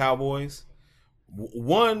got the Cowboys.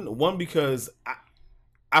 One because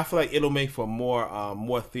I feel like it'll make for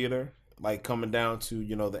more theater, like coming down to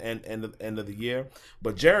the end of the year.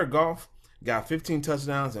 But Jared Goff got 15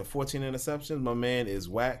 touchdowns and 14 interceptions. My man is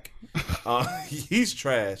whack. He's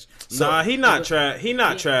trash. Nah, he not trash. He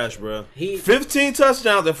not trash, bro. 15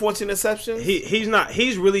 touchdowns and 14 interceptions. He's not.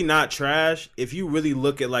 He's really not trash. If you really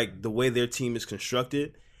look at like the way their team is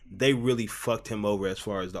constructed, they really fucked him over as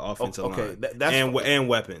far as the offensive line and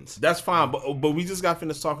weapons. That's fine, but we just got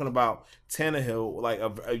finished talking about Tannehill, like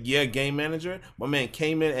a game manager. My man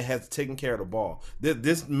came in and has taken care of the ball.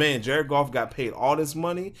 This man, Jared Goff, got paid all this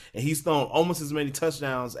money, and he's thrown almost as many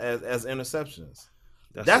touchdowns as interceptions.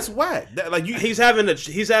 That's whack. He's having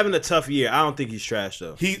a tough year. I don't think he's trash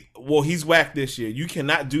though. He's whack this year. You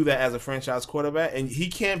cannot do that as a franchise quarterback, and he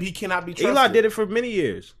cannot be trusted. Eli did it for many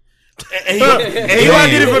years. And Eli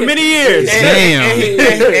did it for many years.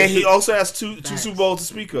 And he also has two Super Bowls to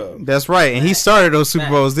speak of. That's right. And he started those Super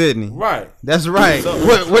Bowls, didn't he? Right. That's right. So,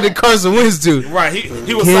 what did Carson Wentz do? Right.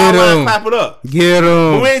 He was sideline clap it up. Get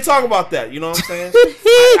him. But we ain't talking about that. You know what I'm saying?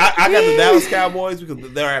 I got the Dallas Cowboys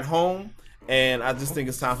because they're at home, and I just think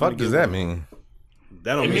it's time for them to get. What does that mean?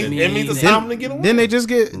 That don't mean it means it's time to get away. Then they just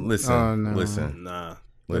get. Listen. Nah.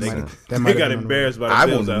 Listen. They got embarrassed by the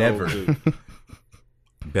Bills. I will never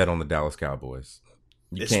bet on the Dallas Cowboys.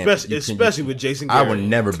 Especially with Jason Garrett. I would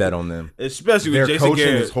never bet on them. Especially with their Jason coaching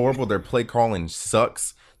Garrett. is horrible. Their play calling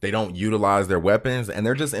sucks. They don't utilize their weapons, and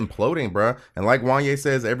they're just imploding, bro. And like Wanye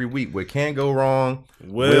says every week, what can go wrong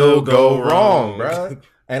will go wrong, bro.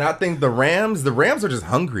 And I think the Rams are just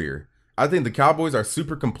hungrier. I think the Cowboys are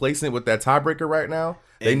super complacent with that tiebreaker right now.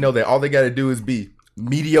 They know that all they got to do is be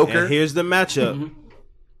mediocre. And here's the matchup. Mm-hmm.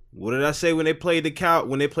 What did I say when they played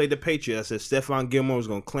the Patriots? I said Stephon Gilmore was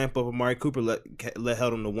going to clamp up Amari Cooper,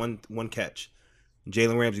 held him to one catch.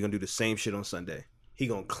 Jalen Ramsey going to do the same shit on Sunday. He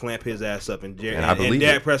going to clamp his ass up, and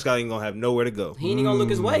Dak Prescott ain't going to have nowhere to go. He ain't going to look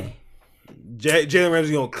his way. Jalen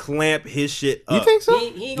Ramsey going to clamp his shit up. You think so?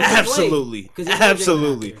 He Absolutely.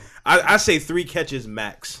 Absolutely. I say 3 catches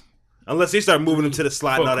max. Unless they start moving him to the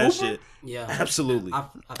slot and all that shit. Yeah, absolutely.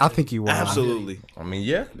 I think he will. Absolutely. I mean,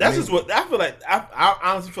 yeah. That's just what I feel like. I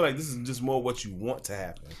honestly feel like this is just more what you want to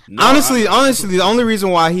happen. No, honestly, the only reason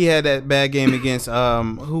why he had that bad game against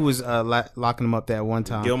who was locking him up that one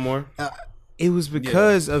time, Gilmore. It was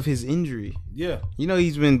because of his injury. Yeah,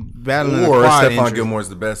 he's been battling. Or Stephon injury. Gilmore's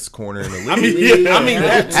the best corner in the league. I mean,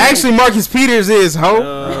 actually, Marcus Peters is The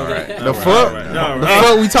fuck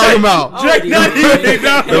we talking about?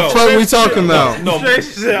 The fuck we talking about? No,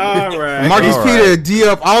 all right. Marcus Peters D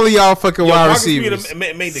up all of y'all fucking wide receivers.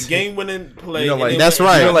 Peters made the game-winning play. That's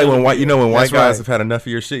right. You know, like when white guys have had enough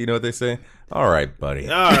of your shit. You know what they say? All right, buddy.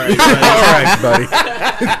 All right, buddy.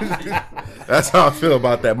 That's how I feel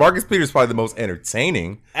about that. Marcus Peters is probably the most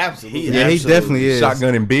entertaining. Absolutely. Yeah, he definitely is.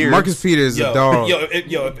 Shotgun and beard. Marcus Peters is a dog.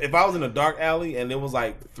 If I was in a dark alley and there was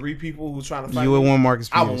like 3 people who were trying to fight, you would want Marcus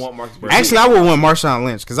Peters. I would want Marcus Peters. Actually, I would want Marshawn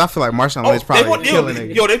Lynch because I feel like Marshawn Lynch probably killing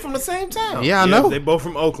niggas. They from the same town. Yeah, I know. They both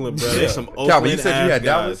from Oakland, bro. They some Oakland. Calvin, you said you had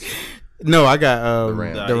Dallas. No, I got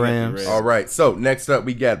the Rams. All right. So next up,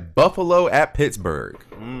 we got Buffalo at Pittsburgh.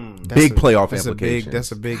 Big playoff implications.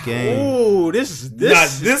 That's a big game. Ooh, this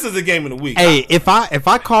is a game of the week. Hey, if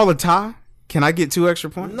I call a tie, Can I get 2 extra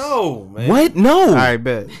points? No, man. What? No. All right,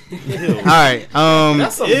 bet. All right.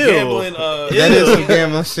 That's some gambling. That is some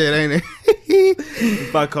gambling shit, ain't it?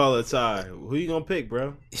 If I call a tie, who you gonna pick,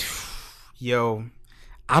 bro? Yo,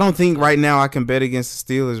 I don't think right now I can bet against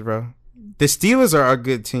the Steelers, bro. The Steelers are a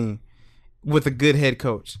good team with a good head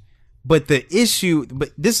coach. But this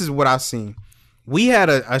is what I've seen. We had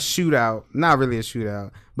a shootout, not really a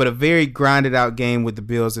shootout, but a very grinded out game with the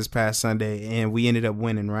Bills this past Sunday, and we ended up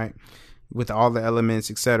winning, right? With all the elements,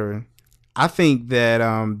 etc. I think that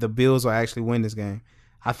the Bills will actually win this game.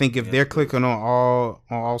 I think if they're clicking on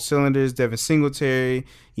all cylinders, Devin Singletary,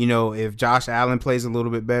 if Josh Allen plays a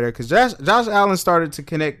little bit better, because Josh Allen started to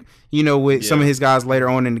connect, with some of his guys later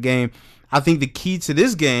on in the game. I think the key to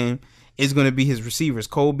this game is going to be his receivers,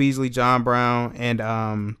 Cole Beasley, John Brown, and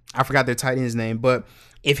I forgot their tight end's name. But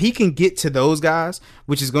if he can get to those guys,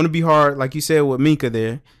 which is going to be hard, like you said with Minka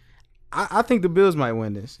there, I think the Bills might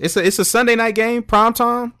win this. It's a Sunday night game, prime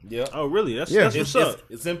time. Yeah. Oh, really? That's what's up.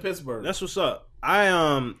 It's in Pittsburgh. That's what's up.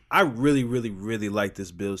 I really, really, really like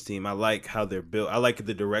this Bills team. I like how they're built. I like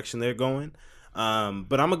the direction they're going. But I'm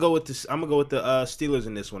gonna go with this. I'm gonna go with the Steelers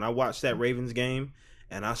in this one. I watched that Ravens game,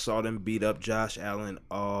 and I saw them beat up Josh Allen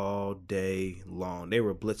all day long. They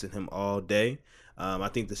were blitzing him all day. I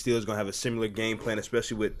think the Steelers gonna have a similar game plan,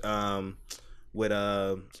 especially with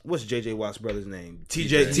what's JJ Watt's brother's name?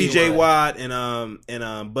 TJ Watt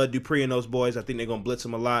and Bud Dupree and those boys. I think they're gonna blitz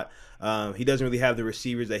him a lot. He doesn't really have the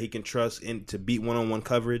receivers that he can trust to beat one-on-one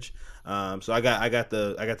coverage. So I got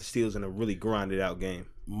the Steelers in a really grinded out game.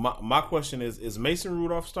 My question is Mason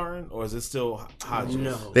Rudolph starting, or is it still Hodges?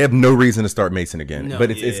 No. They have no reason to start Mason again, No.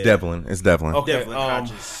 but it's Devlin. It's Devlin. Okay, Devlin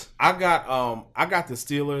Hodges. I got the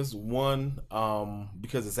Steelers. One,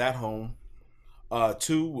 because it's at home.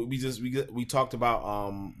 Two, we talked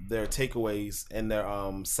about their takeaways and their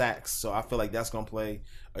sacks, so I feel like that's gonna play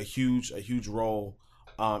a huge role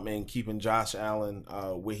in keeping Josh Allen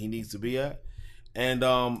where he needs to be at. And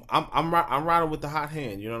I'm riding with the hot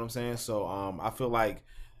hand. You know what I'm saying? So I feel like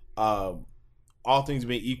all things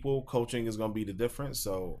being equal, coaching is gonna be the difference.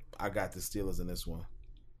 So I got the Steelers in this one.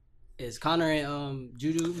 Is Connor and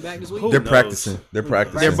Juju back this week? Who They're knows? practicing. They're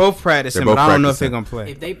practicing. They're both practicing, They're both but I don't know if practicing. they're gonna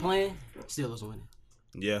play. If they playing, Steelers winning.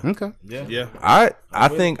 Yeah. Okay. Yeah. I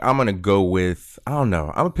think I'm gonna go with I don't know.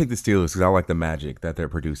 I'm gonna pick the Steelers because I like the magic that they're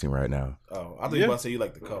producing right now. Oh, I think you about to say you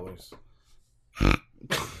like the colors.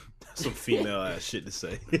 Some female ass shit to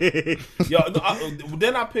say. Yo,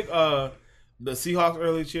 then I pick the Seahawks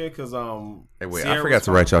early this year because Hey, wait, Sierra I forgot was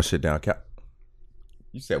to write y'all shit down.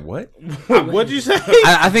 You said what? What'd you say?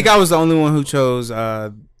 I think I was the only one who chose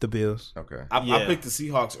the Bills. Okay. I picked the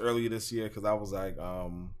Seahawks earlier this year because I was like,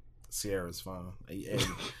 Sierra's fine.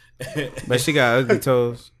 But she got ugly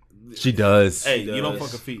toes. She does. Hey, She you don't does.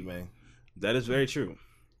 fuck her feet, man. That is very true.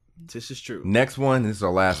 This is true. Next one. This is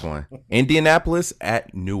our last one. Indianapolis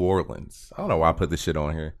at New Orleans. I don't know why I put this shit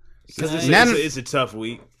on here. Because Now- it's a tough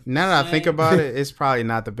week. Now that I think about it, it's probably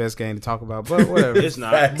not the best game to talk about, but whatever. It's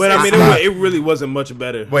not. But I mean, it really wasn't much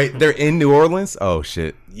better. Wait, they're in New Orleans? Oh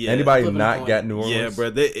shit. Yeah. Anybody Flipping not coin. got New Orleans? Yeah, bro.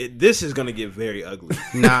 This is gonna get very ugly.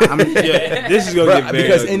 Nah, Yeah, this is gonna Bro, get very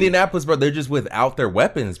because ugly. Indianapolis, bro, they're just without their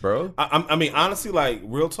weapons, bro. I mean, honestly, like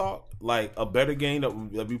real talk, like a better game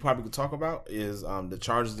that we probably could talk about is the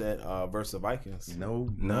Chargers versus the Vikings. No,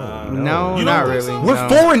 no, You not don't really. think so? We're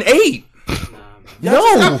No. 4-8.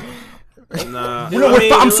 No, Nah,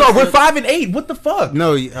 I'm sorry. We're 5-8. What the fuck?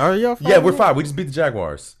 No, are y'all? Yeah, we're 5. We just beat the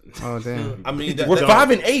Jaguars. Oh damn. I mean, We're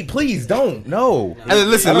 5-8. Please don't. No.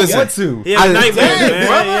 Listen, I don't listen. want to. He had nightmares, Dang, man.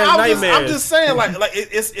 brother, He had I'm nightmares. just saying, like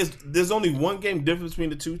it's there's only one game difference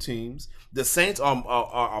between the two teams. The Saints are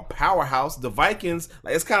a powerhouse. The Vikings,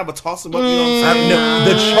 like it's kind of a toss 'em up. You know what I'm saying? No,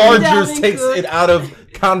 the Chargers Dalvin takes Cook. it out of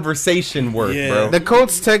conversation work, Yeah. bro. The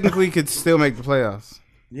Colts technically could still make the playoffs.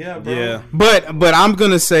 Yeah, bro. Yeah. But I'm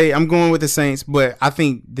gonna say I'm going with the Saints, but I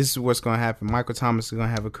think this is what's gonna happen. Michael Thomas is gonna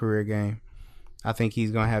have a career game. I think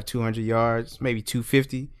he's gonna have 200 yards, maybe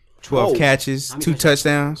 250, 12 Whoa. catches, 2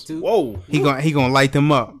 touchdowns. Whoa. He gonna light them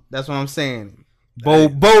up. That's what I'm saying.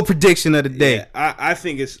 Bold prediction of the day. Yeah, I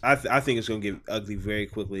think it's gonna get ugly very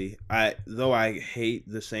quickly. Though I hate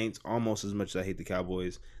the Saints almost as much as I hate the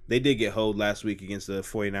Cowboys. They did get hold last week against the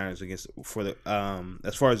 49ers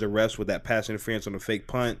as far as the refs with that pass interference on the fake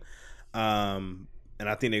punt. And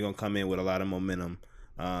I think they're gonna come in with a lot of momentum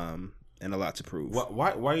and a lot to prove.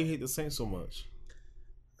 Why you hate the Saints so much?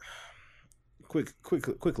 Quick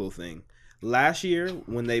little thing. Last year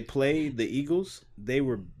when they played the Eagles, they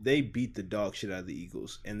beat the dog shit out of the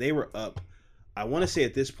Eagles, and they were up. I want to say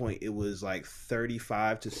at this point it was like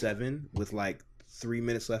 35-7 with like 3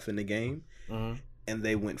 minutes left in the game. Mm-hmm. and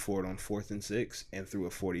they went for it on 4th and 6 and threw a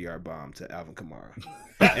 40-yard bomb to Alvin Kamara.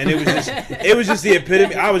 And it was just the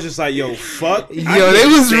epitome. I was just like, yo, fuck. Yo, they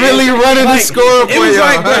was really running the score. It was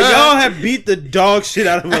like, bro, y'all have beat the dog shit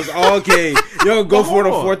out of us all game. Y'all go for it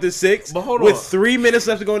on 4th and 6 with 3 minutes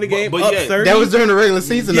left to go in the game, up 30. That was during the regular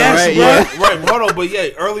season, yes, though, right? bro. Yeah. Right, hold on, but yeah,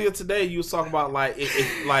 earlier today you was talking about like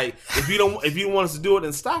if you don't want us to do it,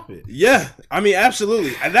 then stop it. Yeah, I mean,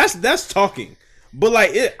 absolutely. And that's talking. But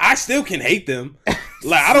like, I still can hate them.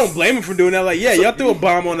 Like, I don't blame them for doing that. Like, yeah, y'all threw a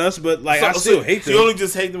bomb on us, but like, I still hate them. You only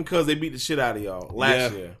just hate them because they beat the shit out of y'all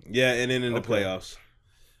last year. Yeah, and then in the playoffs.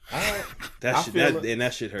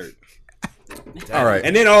 That shit hurt. All right.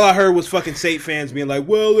 And then all I heard was fucking Saint fans being like,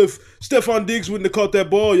 well, if Stephon Diggs wouldn't have caught that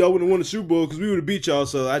ball, y'all wouldn't have won the Super Bowl because we would have beat y'all.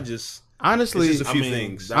 So honestly, it's just a few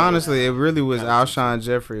things. Honestly, it really was Alshon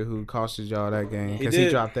Jeffrey who costed y'all that game because he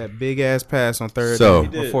dropped that big ass pass on third. So,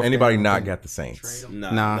 anybody not got the Saints?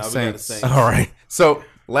 Nah, Saints. All right. So,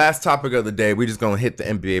 last topic of the day, we're just going to hit the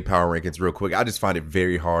NBA power rankings real quick. I just find it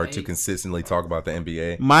very hard to consistently talk about the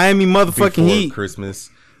NBA. Miami motherfucking before Heat. Christmas.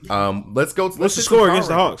 Let's go. What's the score against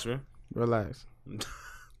the Hawks, man? Relax.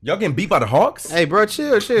 Y'all getting beat by the Hawks? Hey, bro,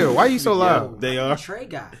 chill. Why you so loud? They are. Trey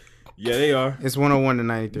guy. Yeah, they are. It's 101 to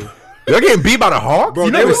 93. Y'all getting beat by the Hawks? Bro,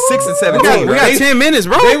 you know they it was 6 and 17. We got 10 minutes,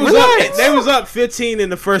 bro. They was up 15 in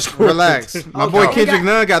the first quarter. Relax. My boy Kendrick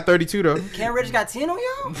Nunn got 32 though. Cam Reddish got 10 on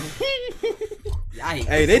y'all? Yikes.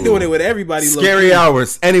 Hey, they doing it with everybody. Scary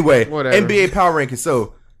hours. Anyway, Whatever. NBA power rankings.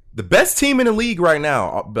 So the best team in the league right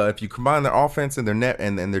now, but if you combine their offense and their net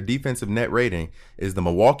and their defensive net rating, is the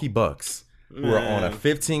Milwaukee Bucks, who are on a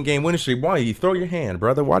 15-game winning streak. Why do you throw your hand,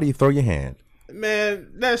 brother? Why do you throw your hand?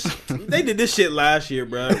 Man, they did this shit last year,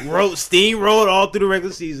 bro. Steamrolled all through the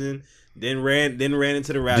regular season, then ran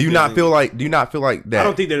into the Raptors. Do you not feel like that? I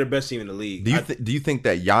don't think they're the best team in the league. Do you think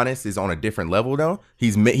that Giannis is on a different level though?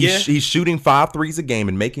 He's shooting 5 threes a game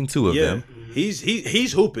and making 2 of them.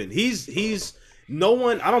 He's hooping. He's no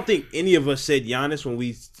one. I don't think any of us said Giannis when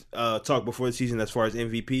we talked before the season as far as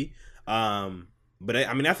MVP. But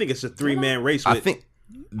I think it's a 3-man race. I feel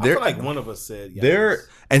like one of us said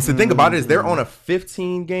and so think about it is they're on a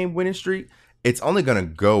 15-game winning streak. It's only going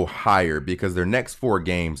to go higher because their next 4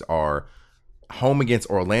 games are home against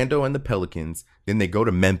Orlando and the Pelicans, then they go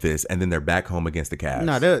to Memphis, and then they're back home against the Cavs.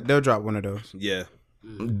 No, they'll drop one of those. Yeah.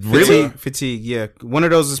 Really? Fatigue, yeah. One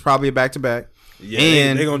of those is probably a back-to-back. Yeah,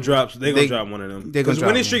 and they're gonna drop. They're gonna drop one of them because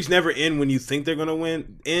winning streaks never end when you think they're gonna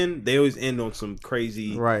win. They always end on some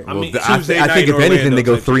crazy. Right. I think if anything, they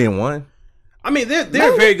go 3-1. I mean, they're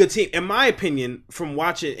a very good team, in my opinion. From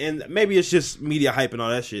watching, and maybe it's just media hype and all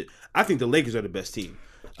that shit. I think the Lakers are the best team.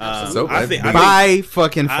 I think by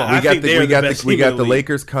fucking far. We got the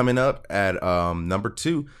Lakers coming up at number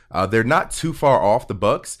 2. They're not too far off the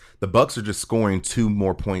Bucks. The Bucks are just scoring 2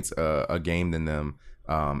 more points a game than them.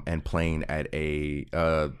 And playing at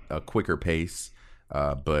a quicker pace.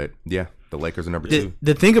 But yeah, the Lakers are number 2.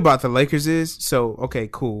 The thing about the Lakers is, okay,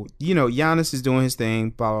 cool. You know, Giannis is doing his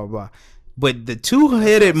thing, blah, blah, blah. But the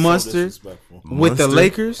 2-headed monster with the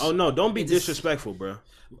Lakers. Oh, no, don't be disrespectful, bro.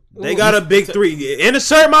 They got a big 3.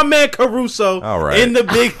 Insert my man Caruso in the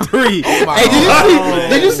big 3.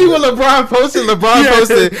 Did you see what LeBron posted? LeBron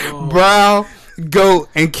posted Brown, Goat,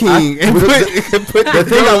 and King. The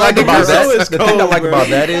thing I like about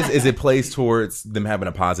that is it plays towards them having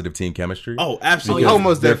a positive team chemistry. Oh, absolutely.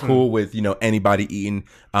 Almost they're definitely. cool with anybody eating.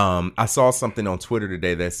 I saw something on Twitter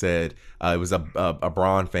today that said it was a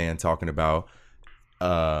Bron fan talking about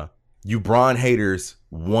you Bron haters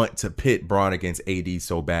want to pit Bron against AD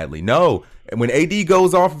so badly. No, and when AD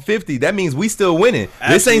goes off of 50, that means we still winning.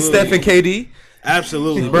 Absolutely. This ain't Steph and KD.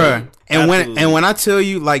 Absolutely, bro. And when I tell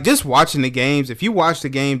you, like, just watching the games, if you watch the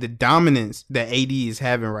game, the dominance that AD is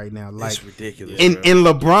having right now, like, it's ridiculous. And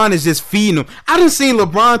LeBron is just feeding him. I done seen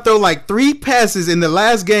LeBron throw like 3 passes in the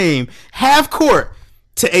last game, half court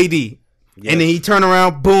to AD. Yes. And then he turn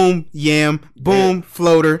around, boom, boom,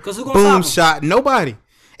 floater, boom, shot. Nobody.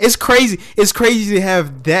 It's crazy. It's crazy to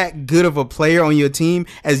have that good of a player on your team,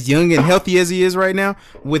 as young and healthy as he is right now,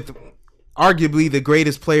 with arguably the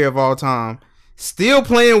greatest player of all time. Still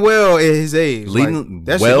playing well at his age.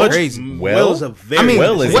 That's crazy. Well is a very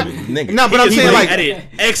nigga. No, but I'm saying like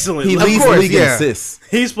excellent. He leads the league in assists.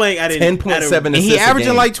 He's playing at 10.7 assists. And he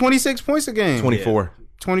averaging like 26 points a game. 24.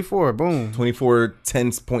 24. Boom. 24,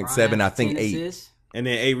 10.7. I think 8. Assists. And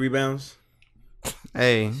then 8 rebounds.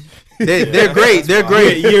 Hey, they're great. They're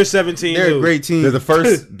great. Year 17. They're a great team. They're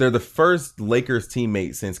the first Lakers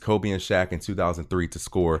teammate since Kobe and Shaq in 2003 to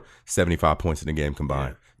score 75 points in a game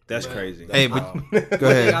combined. That's crazy. Hey, but go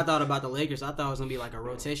ahead. I thought about the Lakers. I thought it was gonna be like a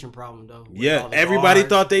rotation problem though. Yeah, everybody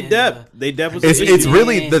thought they depth. They depth was. It's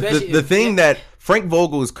really the thing that Frank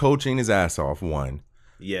Vogel is coaching his ass off, one.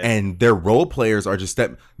 Yeah. And their role players are just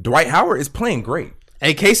Dwight Howard is playing great.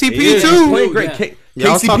 Hey, KCP He's too. playing great. Yeah.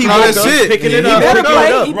 Y'all KCP talking all that woke up, shit. picking and it he up. better He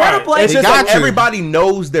play. He better play. It's He just got like to. everybody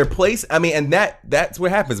knows their place. I mean, and that's what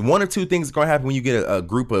happens. One or two things are going to happen when you get a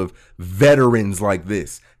group of veterans like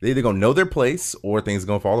this. They're either going to know their place or things are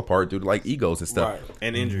going to fall apart due to like egos and stuff. Right.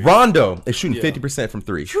 And injury. Rondo is shooting 50% from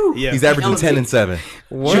three. Yeah. He's averaging 10 and 7.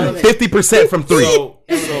 What? Shooting 50% from three. So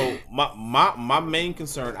my main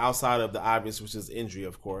concern outside of the obvious, which is injury,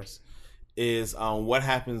 of course, is what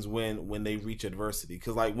happens when they reach adversity.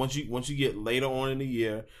 Because like once you get later on in the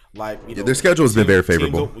year, like Their schedule has been very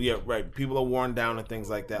favorable. People are worn down and things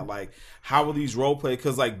like that. Like how will these role play?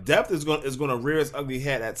 Because like depth is going to rear its ugly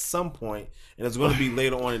head at some point, and it's going to be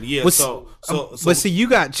later on in the year. But see, you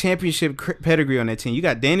got championship pedigree on that team. You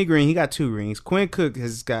got Danny Green. He got 2 rings. Quinn Cook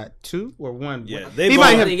has got 2 or 1. Yeah, he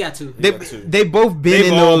might have. He got 2. They both been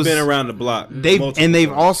They've in all those. been around the block. They've multiple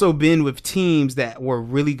times. also been with teams that were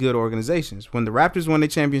really good organizations. When the Raptors won the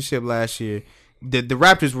championship last year, the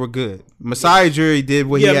Raptors were good. Masai Ujiri did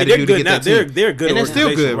what he had to do to get that team. They're good. And they're still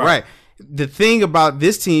organization, good, right? The thing about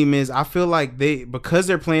this team is I feel like because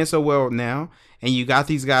they're playing so well now, and you got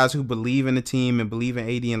these guys who believe in the team and believe in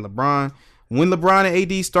AD and LeBron. When LeBron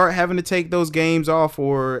and AD start having to take those games off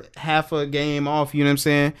or half a game off, you know what I'm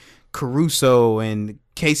saying? Caruso and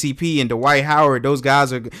KCP and Dwight Howard, those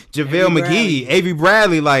guys are JaVale McGee, Avery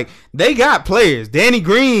Bradley, like they got players. Danny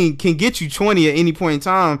Green can get you 20 at any point in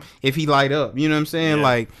time if he light up. You know what I'm saying? Yeah.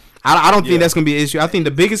 Like I don't think that's going to be an issue. I think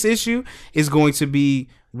the biggest issue is going to be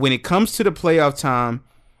when it comes to the playoff time,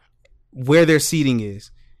 where their seeding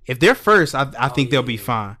is. If they're first, I think they'll be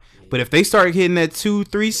fine. But if they start hitting that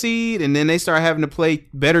 2-3 seed and then they start having to play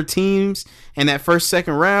better teams in that first,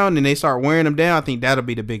 second round and they start wearing them down, I think that'll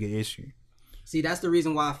be the bigger issue. See, that's the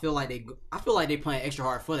reason why I feel like they playing extra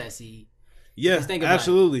hard for that seed. Yeah, Just think about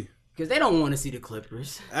absolutely. Because they don't want to see the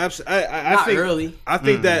Clippers. Absolutely. I Not think early. I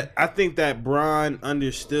think that Bron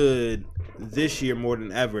understood this year more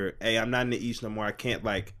than ever. Hey, I'm not in the East no more. I can't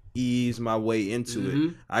like ease my way into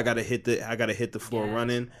it. I gotta hit the floor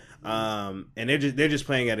running. And they're just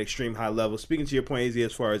playing at extreme high level. Speaking to your point, AZ,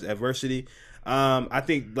 as far as adversity, I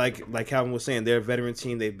think like Calvin was saying, they're a veteran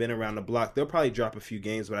team. They've been around the block. They'll probably drop a few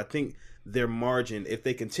games, but I think their margin, if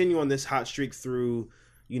they continue on this hot streak through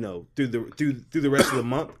the rest of the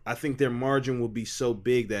month, I think their margin will be so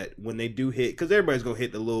big that when they do hit, because everybody's gonna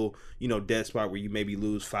hit the little dead spot where you maybe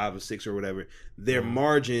lose 5 or 6 or whatever. Their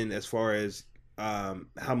margin as far as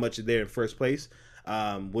how much they're in first place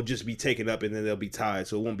will just be taken up, and then they'll be tied,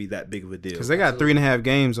 so it won't be that big of a deal. Because they got 3.5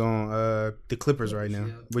 games on the Clippers right now,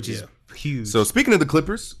 which is huge. So speaking of the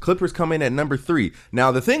Clippers come in at number 3.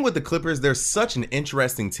 Now the thing with the Clippers, they're such an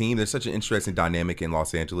interesting team. There's such an interesting dynamic in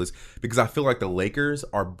Los Angeles because I feel like the Lakers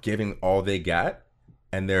are giving all they got,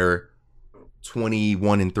 and they're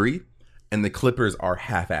 21-3. And the Clippers are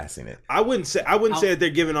half-assing it. I wouldn't say that they're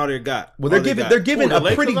giving all they got. Well, they're giving the a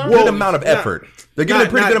Lakers pretty are? good amount of effort. They're giving a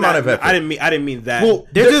pretty good amount of effort. I didn't mean that. Well,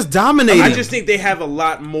 they're just dominating. I just think they have a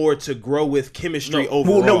lot more to grow with chemistry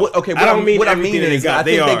overall. Well, no, okay. I don't mean what I everything mean that is, they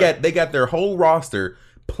got. I think they got their whole roster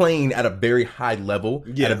playing at a very high level,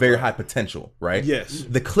 at a very high potential, right? Yes.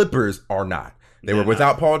 The Clippers are not. They were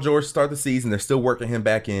without Paul George to start the season. They're still working him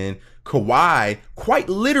back in. Kawhi quite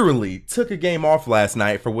literally took a game off last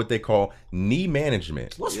night for what they call knee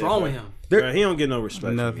management. What's wrong with him? Bro, he don't get no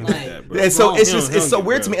respect. Nothing. Like that, bro. And so it's He don't so get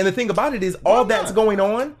weird to me. And the thing about it is, all that's going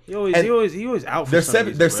on. He always out. For They're some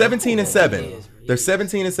reason, they're bro. 17-7. They're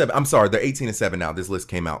 17-7. I'm sorry, they're 18-7 now. This list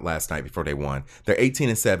came out last night before they won. They're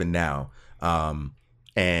 18-7 now.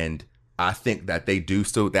 And I think that they do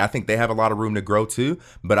still. I think they have a lot of room to grow too.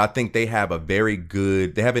 But I think they have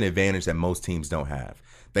they have an advantage that most teams don't have.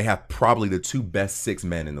 They have probably the 2 best 6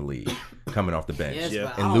 men in the league coming off the bench. Yes, Yeah.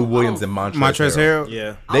 but And I Lou don't- Williams I and don't- Montrezl Harrell.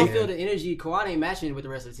 Yeah. I don't feel the energy. Kawhi ain't matching it with the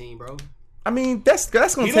rest of the team, bro. I mean, that's going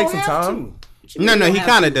to You take don't some have time. to. What you mean No, you he don't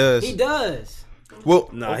have kinda to? does. He does. Well,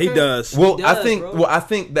 Nah, he Okay. does. Well, He does, I bro.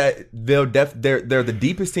 think that they're the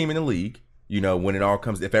deepest team in the league. When it all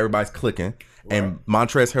comes, if everybody's clicking, and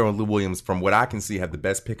Montrezl Harrell and Lou Williams, from what I can see, have the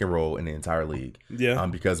best pick and roll in the entire league. Yeah.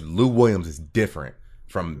 Because Lou Williams is different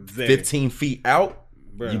from Very. 15 feet out.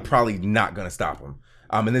 Bro. You're probably not gonna stop him.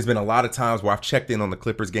 And there's been a lot of times where I've checked in on the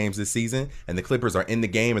Clippers games this season, and the Clippers are in the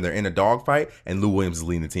game and they're in a dogfight, and Lou Williams is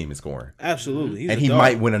leading the team in scoring, Absolutely. He's and a he dog.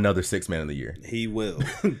 might win another 6 Man of the Year. He will.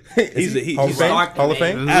 Is he Hall of Fame? Start the Hall of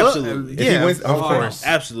man. Fame? Absolutely. If he Yeah, wins, of course.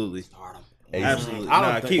 Absolutely. Start him. Absolutely. I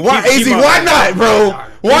don't Nah, think- Why, keep AZ? him Why off- not, bro?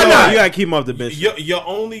 Why You not? gotta keep him off the bench. Your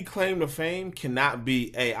only claim to fame cannot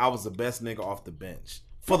be, hey, I was the best nigga off the bench.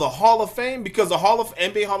 For the Hall of Fame, because the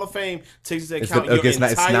NBA Hall of Fame takes into account your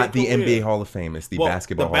entire it's not the career. NBA Hall of Fame. It's the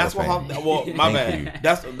basketball Hall of Fame. Well, my Thank bad.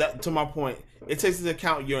 you. That's to my point. It takes into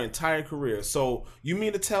account your entire career. So you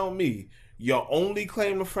mean to tell me your only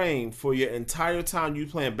claim to fame for your entire time you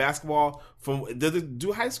playing basketball does it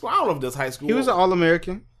do high school? I don't know if it does high school. He was an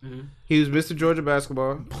All-American. Mm-hmm. He was Mr. Georgia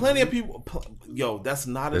basketball. Plenty of people. That's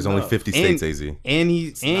not There's enough. only 50 states, AZ. And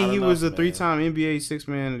he enough, was a man. 3-time NBA Sixth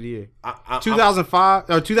Man of the Year.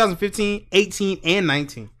 2015, 18, and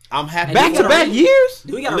 19. I'm happy. Back-to-back years?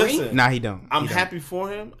 Do we got a Listen, ring? Nah, he don't. I'm He don't. happy for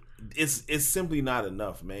him. It's simply not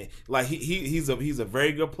enough, man. Like he's a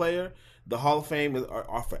very good player. The Hall of Fame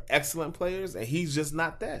are for excellent players, and he's just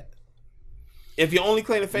not that. If your only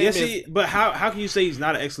claim to fame but how can you say he's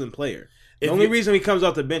not an excellent player? The only reason he comes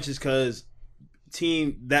off the bench is because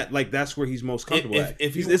that's where he's most comfortable at.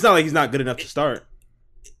 It's not like he's not good enough to start.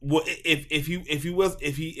 Well, if he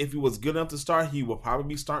was good enough to start, he will probably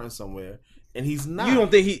be starting somewhere, and he's not. You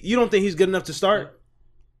don't think he's good enough to start?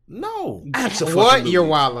 No. Absolutely. What? You're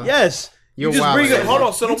wilding. Yes. You're just wilding. bring it. Hold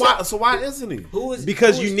on. So why isn't he?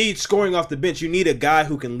 Because you need scoring off the bench. You need a guy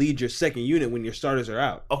who can lead your second unit when your starters are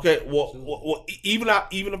out. Okay. Well, even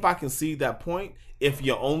if I can see that point, if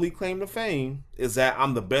your only claim to fame is that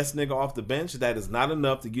I'm the best nigga off the bench, that is not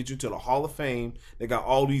enough to get you to the Hall of Fame. They got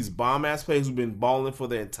all these bomb ass players who've been balling for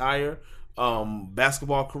their entire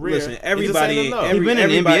basketball career. Listen, everybody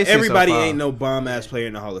ain't no bomb ass player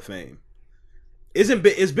in the Hall of Fame.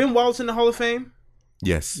 Is Ben Wallace in the Hall of Fame?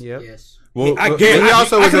 Yes. Yep. Yes. Well,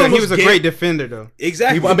 He was a great defender though.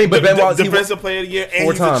 Exactly. I mean, but Ben Wallace, defensive player of the year, and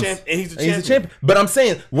 4 times. He's a champion. But I'm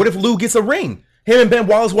saying, what if Lou gets a ring? Him and Ben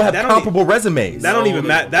Wallace will have comparable resumes. That don't even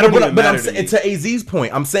matter. But I'm saying, to AZ's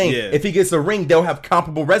point, I'm saying if he gets a ring, they'll have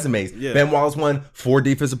comparable resumes. Yeah. Ben Wallace won 4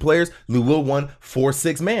 defensive players. Lou Will won 4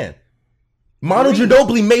 6-man. Manu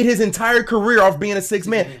Ginobili made his entire career off being a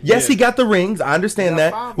 6-man. Yes, he got the rings. I understand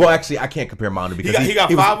that. Well, actually, I can't compare Manu because he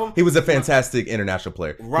got 5 of them. He was a fantastic international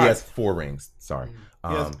player. Right. He has 4 rings. Sorry.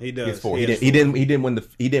 He does. He has 4. He He didn't win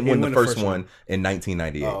the first one in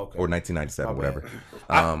 1998 or 1997, whatever.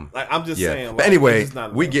 I'm just saying. But like, anyway, it's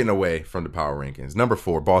not we enough. getting away from the power rankings. Number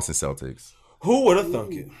 4, Boston Celtics. Who would have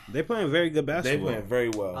thunk it? They playing very good They basketball. playing very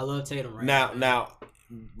well. I love Tatum right Now,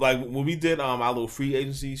 like when we did our little free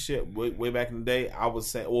agency shit way back in the day, I was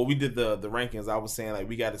saying, well, we did the rankings. I was saying like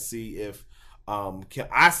we got to see if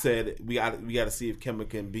I said we got to see if Kemba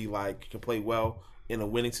can play well in a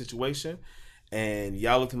winning situation, and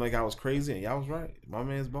y'all looked at me like I was crazy, and y'all was right. My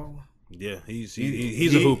man's balling. Yeah, he's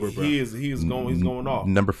a hooper, bro. He's going off.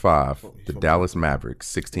 Number 5, the Dallas Mavericks,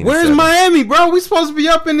 16. Where's Miami, bro? We supposed to be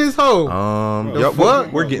up in this hole.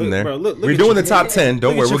 We're getting there. Bro, look We're at doing you. the top 10.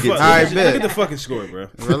 Don't worry, we'll get to All right, it. bet. Look at the fucking score, bro.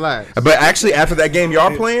 Relax. But actually, after that game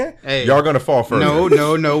y'all playing, Hey. y'all gonna fall further.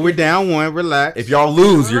 No. We're down 1. Relax. If y'all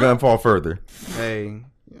lose, you're gonna fall further. Hey,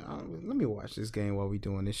 let me watch this game while we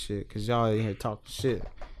doing this shit, cause y'all in here talking shit.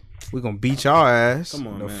 We gonna beat y'all ass. Come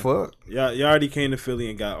on, the man. fuck. Y'all already came to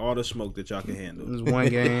Philly and got all the smoke that y'all can handle. This is one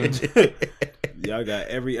game. Y'all got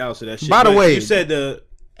every ounce of that shit. By the But way, you said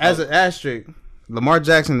As an asterisk, Lamar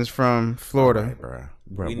Jackson is from Florida.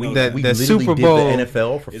 Bro, We we know the literally Super did Bowl- the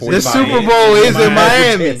NFL for The 45 The Super years. Bowl is in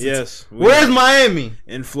Miami. yes. Where's Miami?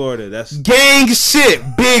 In Florida. That's Gang shit.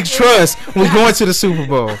 Big trust. We're going to the Super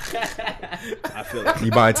Bowl. I feel like.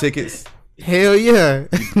 You buying tickets? Hell yeah.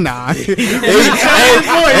 Nah. That's a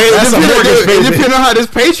mortgage, baby. It depends on how this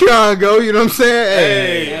Patreon go, you know what I'm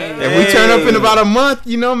saying? If we turn up in about a month,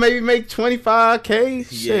 maybe make $25K. Yeah,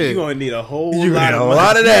 Shit. you're gonna need a whole You lot got of a money.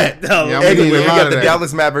 lot of that. Yeah, I'm gonna Anyway, need a we lot got of the that.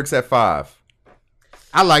 Dallas Mavericks at 5.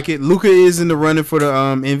 I like it. Luka is in the running for the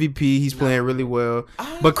MVP. He's playing really well.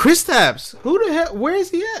 But Kristaps, who the hell? Where is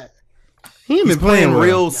he at? He ain't He's been playing well.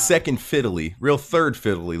 real second fiddly, real third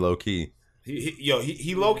fiddly, low key.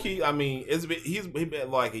 He low key. I mean, he's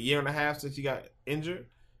been like a year and a half since he got injured.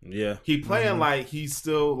 Yeah. He playing like he's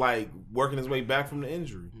still like working his way back from the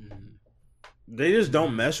injury. They just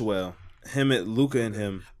don't mesh well. Luka and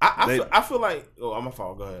him. I feel like I'm a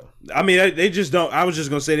fault. Go ahead. I mean, they just don't. I was just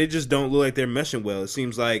gonna say they just don't look like they're meshing well. It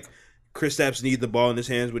seems like Kristaps needs the ball in his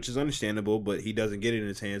hands, which is understandable, but he doesn't get it in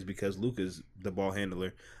his hands because Luka's the ball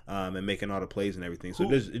handler and making all the plays and everything.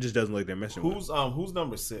 So it just doesn't look like they're meshing well. Who's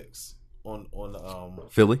number 6 on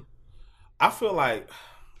Philly? I feel like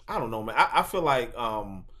I don't know, man. I feel like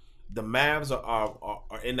the Mavs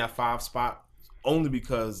are in that 5 spot only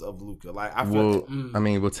because of Luka. Like I feel.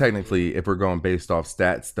 Technically, if we're going based off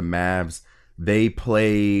stats, the Mavs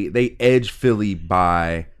they edge Philly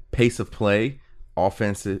by pace of play,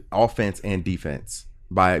 offense and defense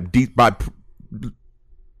by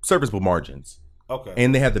serviceable margins. Okay.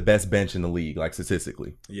 And they have the best bench in the league, like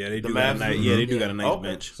statistically. Yeah, they The do. Got a Mavs nice, do? yeah, they do got a nice Okay.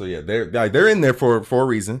 bench. So yeah, they're in there for a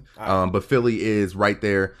reason. But Philly is right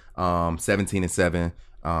there, 17-7,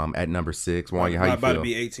 at number 6. Wanya, how you about to feel?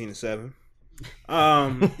 be 18-7.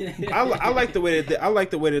 I like the way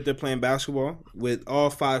that they're playing basketball with all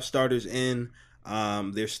 5 starters in.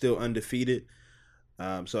 They're still undefeated.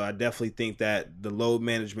 So I definitely think that the load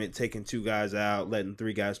management, taking 2 guys out, letting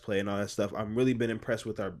 3 guys play, and all that stuff. I've really been impressed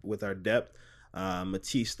with our depth.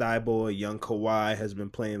 Matisse Thybulle, young Kawhi, has been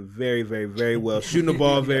playing very, very, very well, shooting the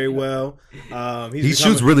ball very well. He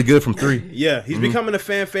shoots really good from 3. Yeah, he's becoming a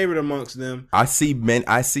fan favorite amongst them. I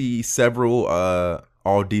see several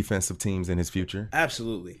all defensive teams in his future.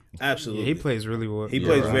 Absolutely. Yeah, he plays really well. He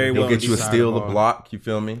plays very well. He'll get you a on steal, defense. a block. You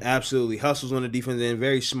feel me? Absolutely. Hustles on the defense end.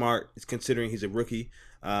 Very smart, considering he's a rookie.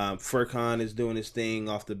 Furkan is doing his thing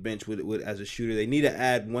off the bench with as a shooter. They need to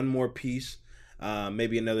add one more piece.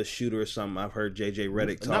 Maybe another shooter or something. I've heard JJ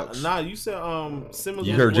Redick talks. Nah, you said Simmons.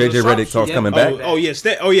 You heard was a JJ Redick talks Yeah. coming back. Oh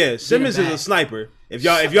yeah. Simmons is a sniper. If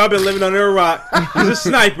y'all been living under a rock, he's a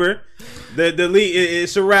sniper. The league,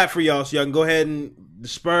 it's a wrap for y'all. So y'all can go ahead and the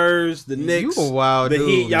Spurs, the Knicks, You a wild the dude,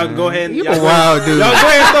 Heat. Y'all can go man. ahead and You y'all a go- wild dude. Y'all go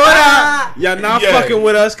ahead and throw it out. Y'all not Yeah. fucking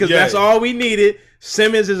with us because Yeah. that's all we needed.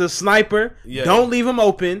 Simmons is a sniper. Yeah. Don't leave him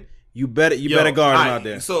open. You better guard him out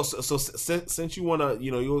there. So since you wanna,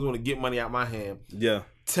 you always want to get money out my hand. Yeah.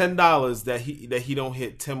 $10 that he don't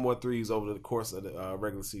hit 10 more threes over the course of the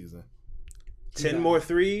regular season. 10 more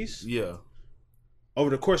threes Yeah. over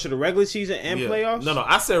the course of the regular season and Yeah. playoffs? No,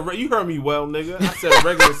 I said you heard me well, nigga. I said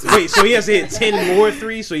regular season. Wait, so he has to hit 10 more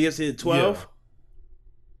threes, so he has to hit 12?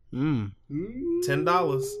 Mm.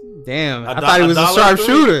 $10. Damn, I do- thought he was a $1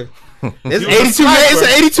 sharpshooter. It's He was a 82 games. It's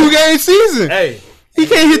an 82 game season. Hey, He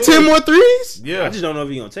can't hit 10 more threes. yeah. I just don't know if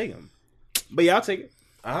he's going to take him. But yeah, I'll take it.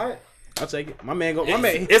 All right. I'll take it. My man.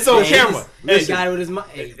 It's on Hey, camera. He got it with his mind.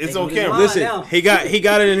 It's on camera. Listen, he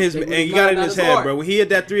got it in his Take and his he got it in mind his out of head, the bro. When he hit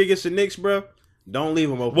that 3 against the Knicks, bro, don't leave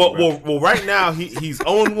him open. bro. Well, right now he's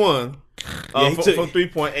 0-1 Yeah, he took- from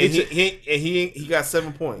 3-point, and he got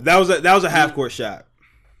 7 points. that was a half court shot.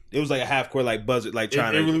 It was like a half court, like buzzer, like It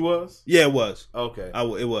trying to. really was. Yeah, it was. Okay,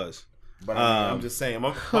 It was. but I'm just saying,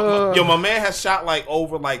 my man has shot like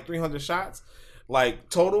over like 300 shots, like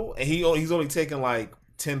total, and he's only taken like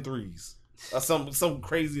 10 threes, or some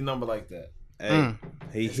crazy number like that.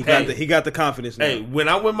 Hey, he got the confidence now. Hey, when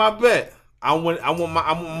I win my bet, I want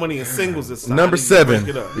money in singles this time. Number I need to 7,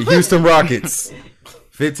 break it up. the Houston Rockets,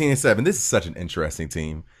 15-7. This is such an interesting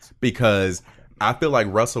team because I feel like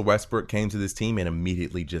Russell Westbrook came to this team and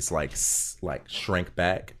immediately just like shrank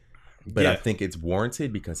back. But I Yeah. think it's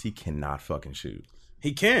warranted because he cannot fucking shoot.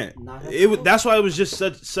 He can't. Not That's why it was just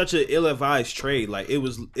such an ill-advised trade. Like it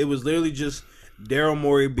was literally just Daryl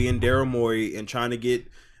Morey being Daryl Morey and trying to get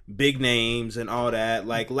big names and all that.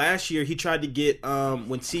 Like last year, he tried to get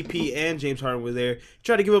when CP and James Harden were there. He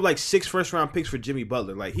tried to give up like 6 first-round picks for Jimmy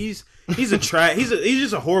Butler. Like he's a he's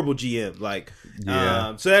just a horrible GM. Like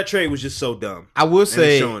so that trade was just so dumb. I will it's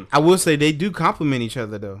showing. say they do complement each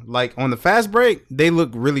other though. Like on the fast break, they look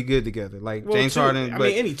really good together. Like Well, James Harden, I but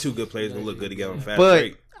mean, any 2 good players will look good together on fast but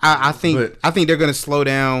break. I think But- they're gonna slow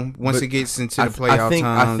down once But it gets into the I playoff think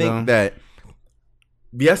time. though. that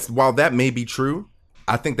yes, while that may be true,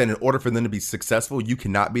 I think that in order for them to be successful, you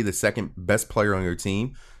cannot be the second best player on your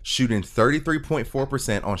team shooting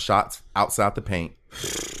 33.4% on shots outside the paint.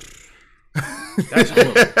 That's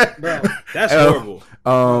horrible. Bro, That's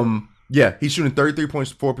horrible. Yeah, he's shooting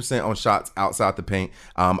 33.4% on shots outside the paint.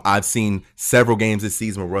 I've seen several games this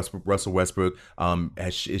season where Russell Westbrook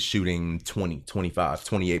is shooting 20, 25,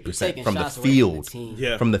 28% taking from the shots away from the field. team.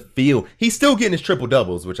 Yeah. From the field. He's still getting his triple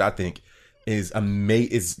doubles, which I think is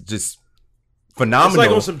is just phenomenal. It's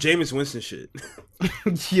like on some Jameis Winston shit.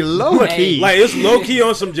 You low Hey. key. Like it's low key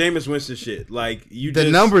on some Jameis Winston shit. Like you, the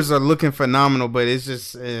just, numbers are looking phenomenal, but it's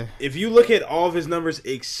just If you look at all of his numbers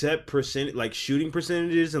except like shooting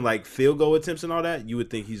percentages and like field goal attempts and all that, you would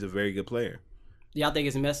think he's a very good player. y'all think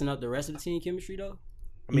it's messing up the rest of the team chemistry though?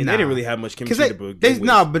 I mean, Nah. they didn't really have much because chemistry to they begin with.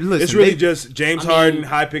 no, but listen, It's really they, just James I mean, Harden,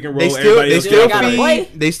 high pick and roll. they still everybody they else still gotta feed play.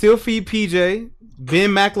 they still feed PJ.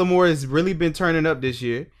 Ben McLemore has really been turning up this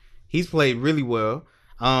year. He's played really well.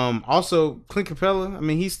 Also Clint Capella. I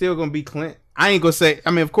mean, he's still gonna be Clint. I ain't gonna say.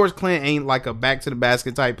 I mean, of course, Clint ain't like a back to the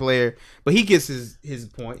basket type player, but he gets his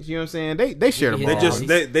points. You know what I'm saying? They share the They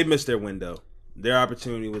ball. they missed their window. Their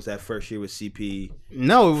opportunity was that first year with CP.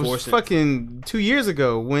 No, it was Forcing. fucking 2 years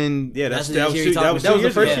ago when Yeah, That's that was the year two, you that talking was about. two that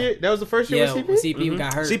was the years first ago. year. That was the first year Yeah, with when CP. CP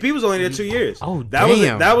got hurt. CP was only there 2 years. Oh, that was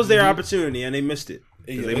damn. that was their opportunity and they missed it.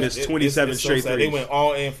 Yeah, they missed 27 straight sad. threes. They went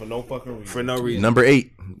all in for no fucking reason. For no reason. Number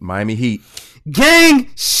 8, Miami Heat. Gang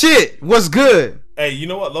shit. What's good? Hey, you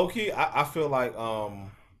know what? Low key, I feel like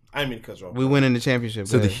I didn't mean to cut you off. We winning the championship.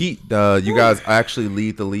 So the Heat, you guys actually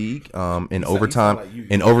lead the league in overtime. like you.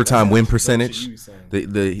 In overtime win That's percentage, what you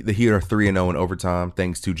saying. the Heat are 3-0 in overtime,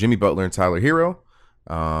 thanks to Jimmy Butler and Tyler Hero.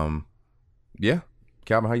 Yeah,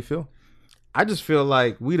 Calvin, how you feel? I just feel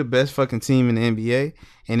like we the best fucking team in the NBA,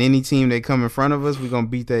 and any team that come in front of us, we gonna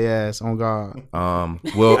beat their ass on God.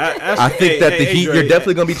 Well, I think that the Heat, Dre, you're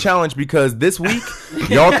definitely going to be challenged because this week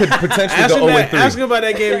y'all could potentially go 0-3. Ask him about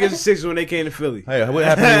that game against the Sixers when they came to Philly. Hey, what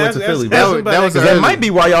happened when you went to Philly? Ask bro? him about that was Because early. that might be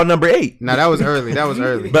why y'all number 8. No, that was early. That was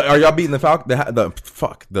early. But are y'all beating the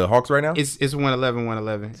the Hawks right now? It's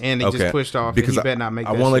 111, and they just pushed off. Because and he better not make.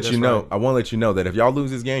 I that want to shit. let you That's know. right. I want to let you know that if y'all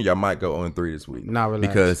lose this game, y'all might go 0-3 this week. Nah, relax.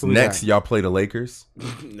 Because Who we next got? y'all play the Lakers,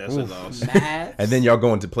 That's a loss. Mavs. and then y'all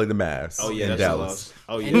going to play the Mavs. Oh yeah, in that's Dallas. a loss.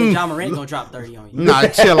 Oh And yeah. then John Morant gonna drop 30 on you. Nah,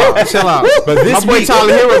 chill out, chill out. But this My boy week,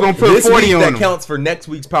 Tyler Hero gonna put this 40 week on that him. counts for next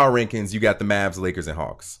week's power rankings. You got the Mavs, Lakers, and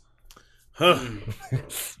Hawks. Huh.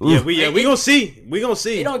 we gonna see. We gonna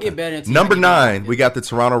see. It don't get better until Number you get 9, we got the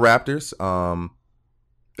Toronto Raptors.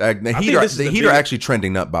 The think Heat are this is the are biggest- actually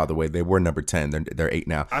trending up. By the way, they were number 10. They're 8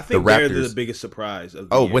 now. I think the they're Raptors. the biggest surprise of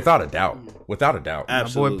the Oh, year. without a doubt. Without a doubt. My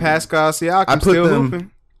Absolutely. boy Pascal Siakam I put still them.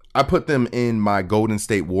 hooping. I put them in my Golden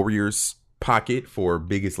State Warriors pocket for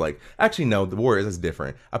biggest. Like, actually, no, the Warriors is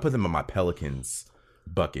different. I put them in my Pelicans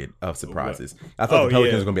bucket of surprises. I thought Oh, the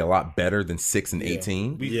Pelicans yeah. were going to be a lot better than 6 and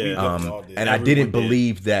 18. We Yeah. definitely all did. And I Everyone didn't did.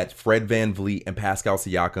 believe that Fred VanVleet and Pascal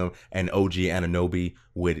Siakam and OG Anunoby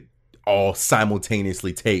would all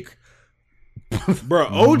simultaneously take. Bro,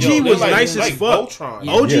 OG Yo, was they're nice like as fuck. Voltron.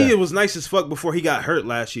 Yeah. OG Yeah. was nice as fuck before he got hurt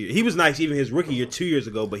last year. He was nice even his rookie year 2 years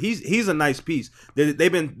ago, but he's a nice piece.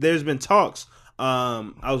 There's been talks.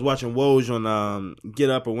 I was watching Woj on Get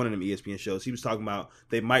Up or one of them ESPN shows. He was talking about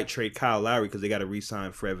they might trade Kyle Lowry because they got to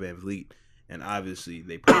re-sign Fred VanVleet, and obviously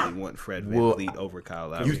they probably want Fred Well, VanVleet over Kyle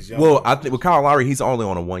Lowry. Well, I think with Kyle Lowry, he's only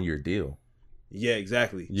on a 1-year deal. Yeah,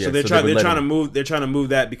 exactly. Yeah, so they're so trying. they would They're let trying to him- move. They're trying to move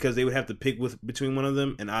that because they would have to pick between one of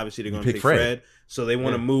them, and obviously they're going to Pick pick Fred. Fred. So they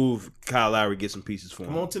want to move Kyle Lowry, get some pieces for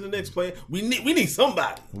him. Come on to the next player. We need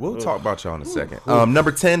somebody. We'll talk about y'all in a second.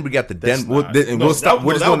 Number 10, we got the That's Denver. not- We'll No, stop. that-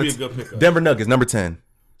 We're no, just that would going be to a good pickup. Denver Nuggets, number 10.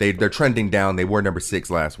 They're trending down. They were number 6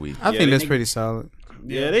 last week. I think they- that's pretty solid.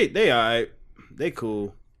 Yeah, they all right. They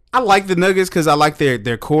cool. I like the Nuggets because I like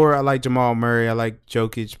their core. I like Jamal Murray. I like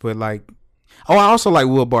Jokic, but like, I also like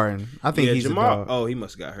Will Barton. I think Yeah, he's Jamal. a dog. Oh, he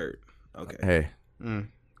must have got hurt. Okay, Hey,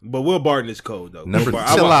 but Will Barton is cold though. Number- Will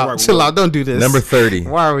Barton- I Chill rock out, with chill Will. out. Don't do this. number 30,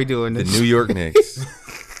 Why are we doing the this? New York Knicks.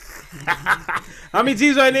 How many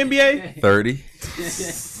teams are in the NBA? 30.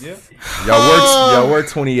 Yeah, Y'all were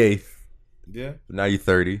 28th. yeah. Now you're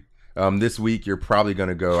 30. This week you're probably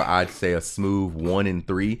gonna go, I'd say, a smooth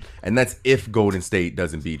 1-3, and that's if Golden State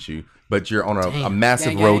doesn't beat you. But you're on a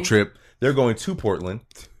massive Gang, road gang. trip. They're going to Portland,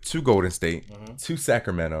 to Golden State, to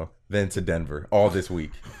Sacramento, then to Denver, all this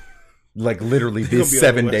week. Like literally this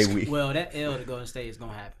gonna be on the 7-day West. week. Well, that L to Golden State is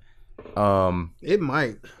gonna happen. It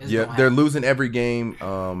might. It's Yeah, gonna they're happen. losing every game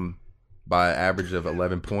by an average of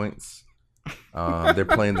 11 points. They're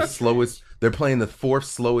playing the slowest. They're playing the 4th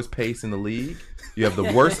slowest pace in the league. You have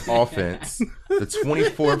the worst offense, the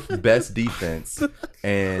 24th best defense,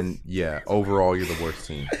 and yeah, overall you're the worst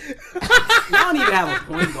team. You don't even have a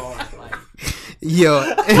point guard. Like,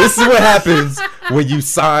 Yo, This is what happens when you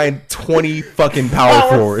sign 20 fucking power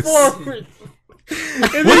forwards. What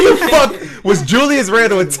the fuck was Julius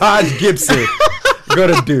Randle and Todd Gibson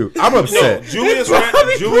gonna do? I'm No, upset. Julius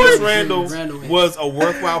Randle was a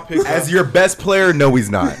worthwhile pickup. As your best player, no, he's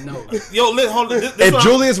not. no. Yo, hold on. This If what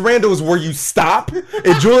Julius Randle is where you stop,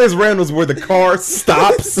 if Julius Randle is where the car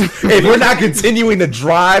stops, if we're not continuing to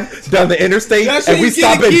drive down the interstate That's and when we you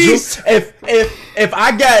get stop the at keys. if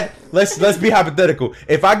I got let's be hypothetical.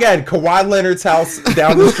 If I got Kawhi Leonard's house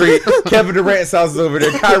down the street, Kevin Durant's house is over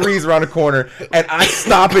there, Kyrie's around the corner, and I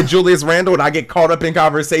stop at Julius Randle and I get caught up in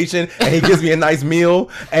conversation and he gives me a nice meal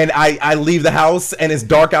and I leave the house and it's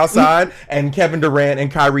dark outside and Kevin Durant and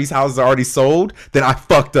Kyrie's house is already sold, then I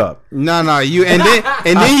fucked up. no, you and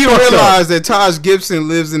then you realize that Taj Gibson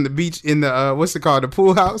lives in the beach in the what's it called, the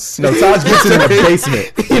pool house. No, Taj Gibson in the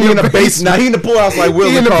basement. He in the basement. Now he in the pool house like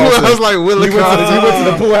Willie He in the pool Carlson. house like Willie He went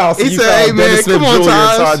to the pool house. He and you said, found "Hey, man, Dennis Smith come on, Jr. and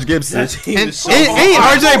Taj." Taj Gibson. That team And is so ain't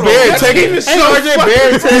RJ Barrett technically? That team is Ain't so RJ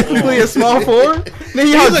Barrett technically a small forward? Then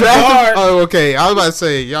y'all He's a drafted. guard. Oh, okay. I was about to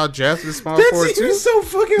say y'all drafted the small forward too. so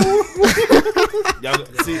fucking. Y'all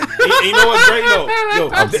see, you know what, Drake? No,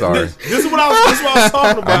 I'm sorry. This is what I was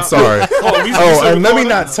talking about. I'm sorry. Oh, And let me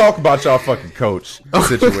not talk about y'all fucking coach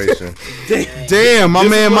situation. Damn, my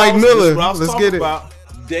man Mike Miller. Let's get it.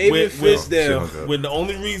 David Fisdale. When the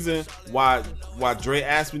only reason why Dre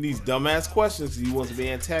asked me these dumbass questions, he wants to be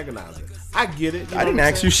antagonizing. I get it. I didn't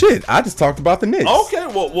ask you shit. I just talked about the Knicks. Okay,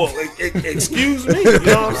 well, excuse me. You know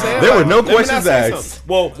what I'm saying? There were no let me not questions say asked. something.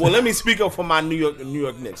 Well, let me speak up for my New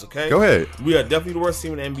York Knicks. Okay, Go ahead. We are definitely the worst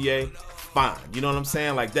team in the NBA. Fine, you know what I'm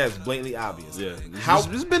saying? Like that's blatantly obvious. Yeah, How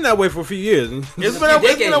it's been that way for a few years. it's been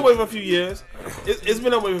that way for a few years. It's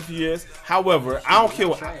been that way for a few years. However, I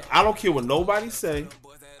don't care what nobody say.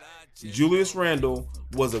 Julius Randle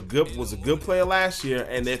was a good player last year,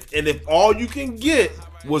 and if all you can get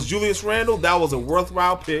was Julius Randle, that was a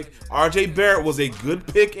worthwhile pick. R.J. Barrett was a good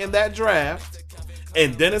pick in that draft,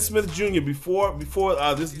 and Dennis Smith Jr. before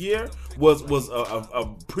this year was a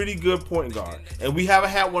pretty good point guard, and we haven't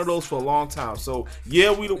had one of those for a long time. So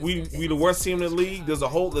yeah, we the worst team in the league. There's a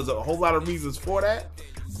whole lot of reasons for that,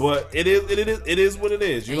 but it is what it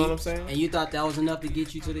is. You know what I'm saying? And you thought that was enough to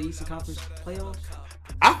get you to the Eastern Conference playoffs?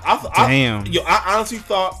 Damn. I honestly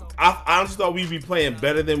thought we'd be playing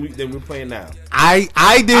better than we're playing now. I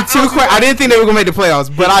did too. I didn't think they were gonna make the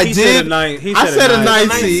playoffs, but I He did. said a nine. I said a 9 9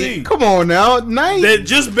 seed. seed. Come on now, 9. They're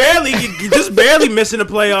just barely missing the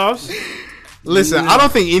playoffs. Listen, I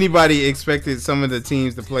don't think anybody expected some of the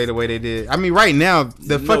teams to play the way they did. I mean, right now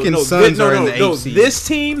the fucking Suns are in the 8 seed. This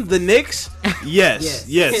team, the Knicks, yes,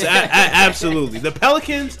 absolutely. The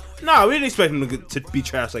Pelicans, no, we didn't expect them to be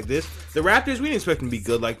trash like this. The Raptors, we didn't expect them to be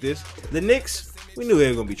good like this. The Knicks, we knew they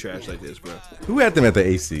were gonna be trash like this, bro. Who had them at the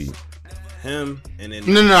AC? Him and then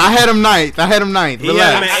No, I had him ninth. He had him Relax. at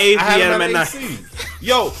 8th. He had him at at 9th. 9th.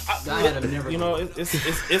 Yo, I had him never. you know, it's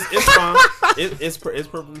fine. It's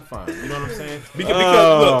perfectly fine. You know what I'm saying?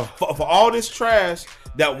 Because look, for all this trash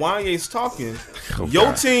that Wanye's talking,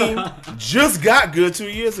 your team just got good 2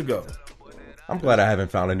 years ago. I'm glad I haven't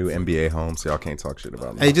found a new NBA home, so y'all can't talk shit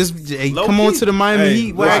about me. Hey, Low come on key. to the Miami Hey,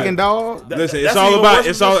 Heat wagon, dog. Listen, That's it's all even about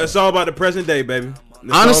worse it's all about the present day, baby.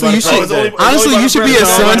 It's all Honestly, about you the present should. day. only- Honestly, only you should be a about the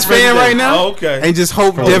Suns fan president. right now. Oh, okay. And just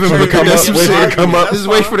hope Devin wait for the Booker come does up, some wait for shit. the come up. Just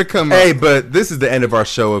wait for the come up. Hey, but this is the end of our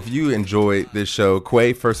show. If you enjoyed this show,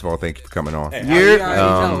 Quay, first of all, thank you for coming on. You already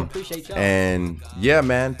know. Appreciate y'all. And yeah,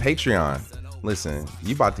 man, Patreon. Listen,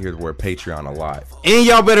 you about to hear the word Patreon a lot. And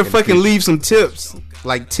y'all better fucking leave some tips,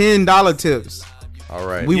 like $10 tips. All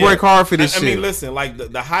right. We work hard for this I shit. mean, listen, like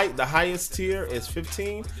the highest tier is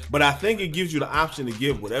 15, but I think it gives you the option to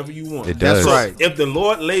give whatever you want. It does. That's right. If the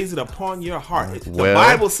Lord lays it upon your heart, the Well-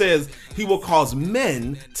 Bible says He will cause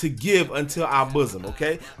men to give until our bosom.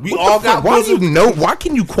 Okay, we What all the fuck? got Why do bosom. you know? Why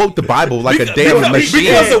can you quote the Bible like a damn machine?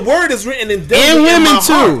 Because the word is written in and women my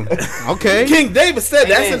too. heart. Okay. King David said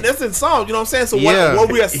Amen. that's in Psalms. You know what I'm saying? So Yeah. what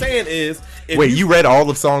we are saying is, if Wait, you read all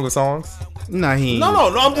of Song of Songs? Nah, he ain't.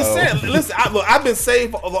 No, I'm just saying. Listen, I've been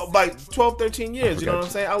saved for like 12, 13 years. You know what I'm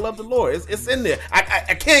saying? I love the Lord. It's in there. I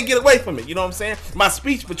can't get away from it. You know what I'm saying? My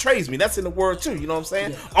speech betrays me. That's in the word too. You know what I'm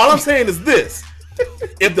saying? All I'm saying is this.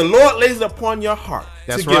 If the Lord lays it upon your heart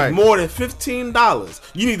That's to right. give more than $15,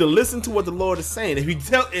 you need to listen to what the Lord is saying.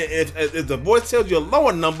 If the voice tells you a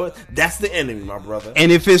lower number, that's the enemy, my brother.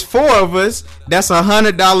 And if it's 4 of us, that's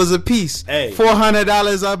 $100 a piece. Hey.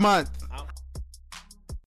 $400 a month.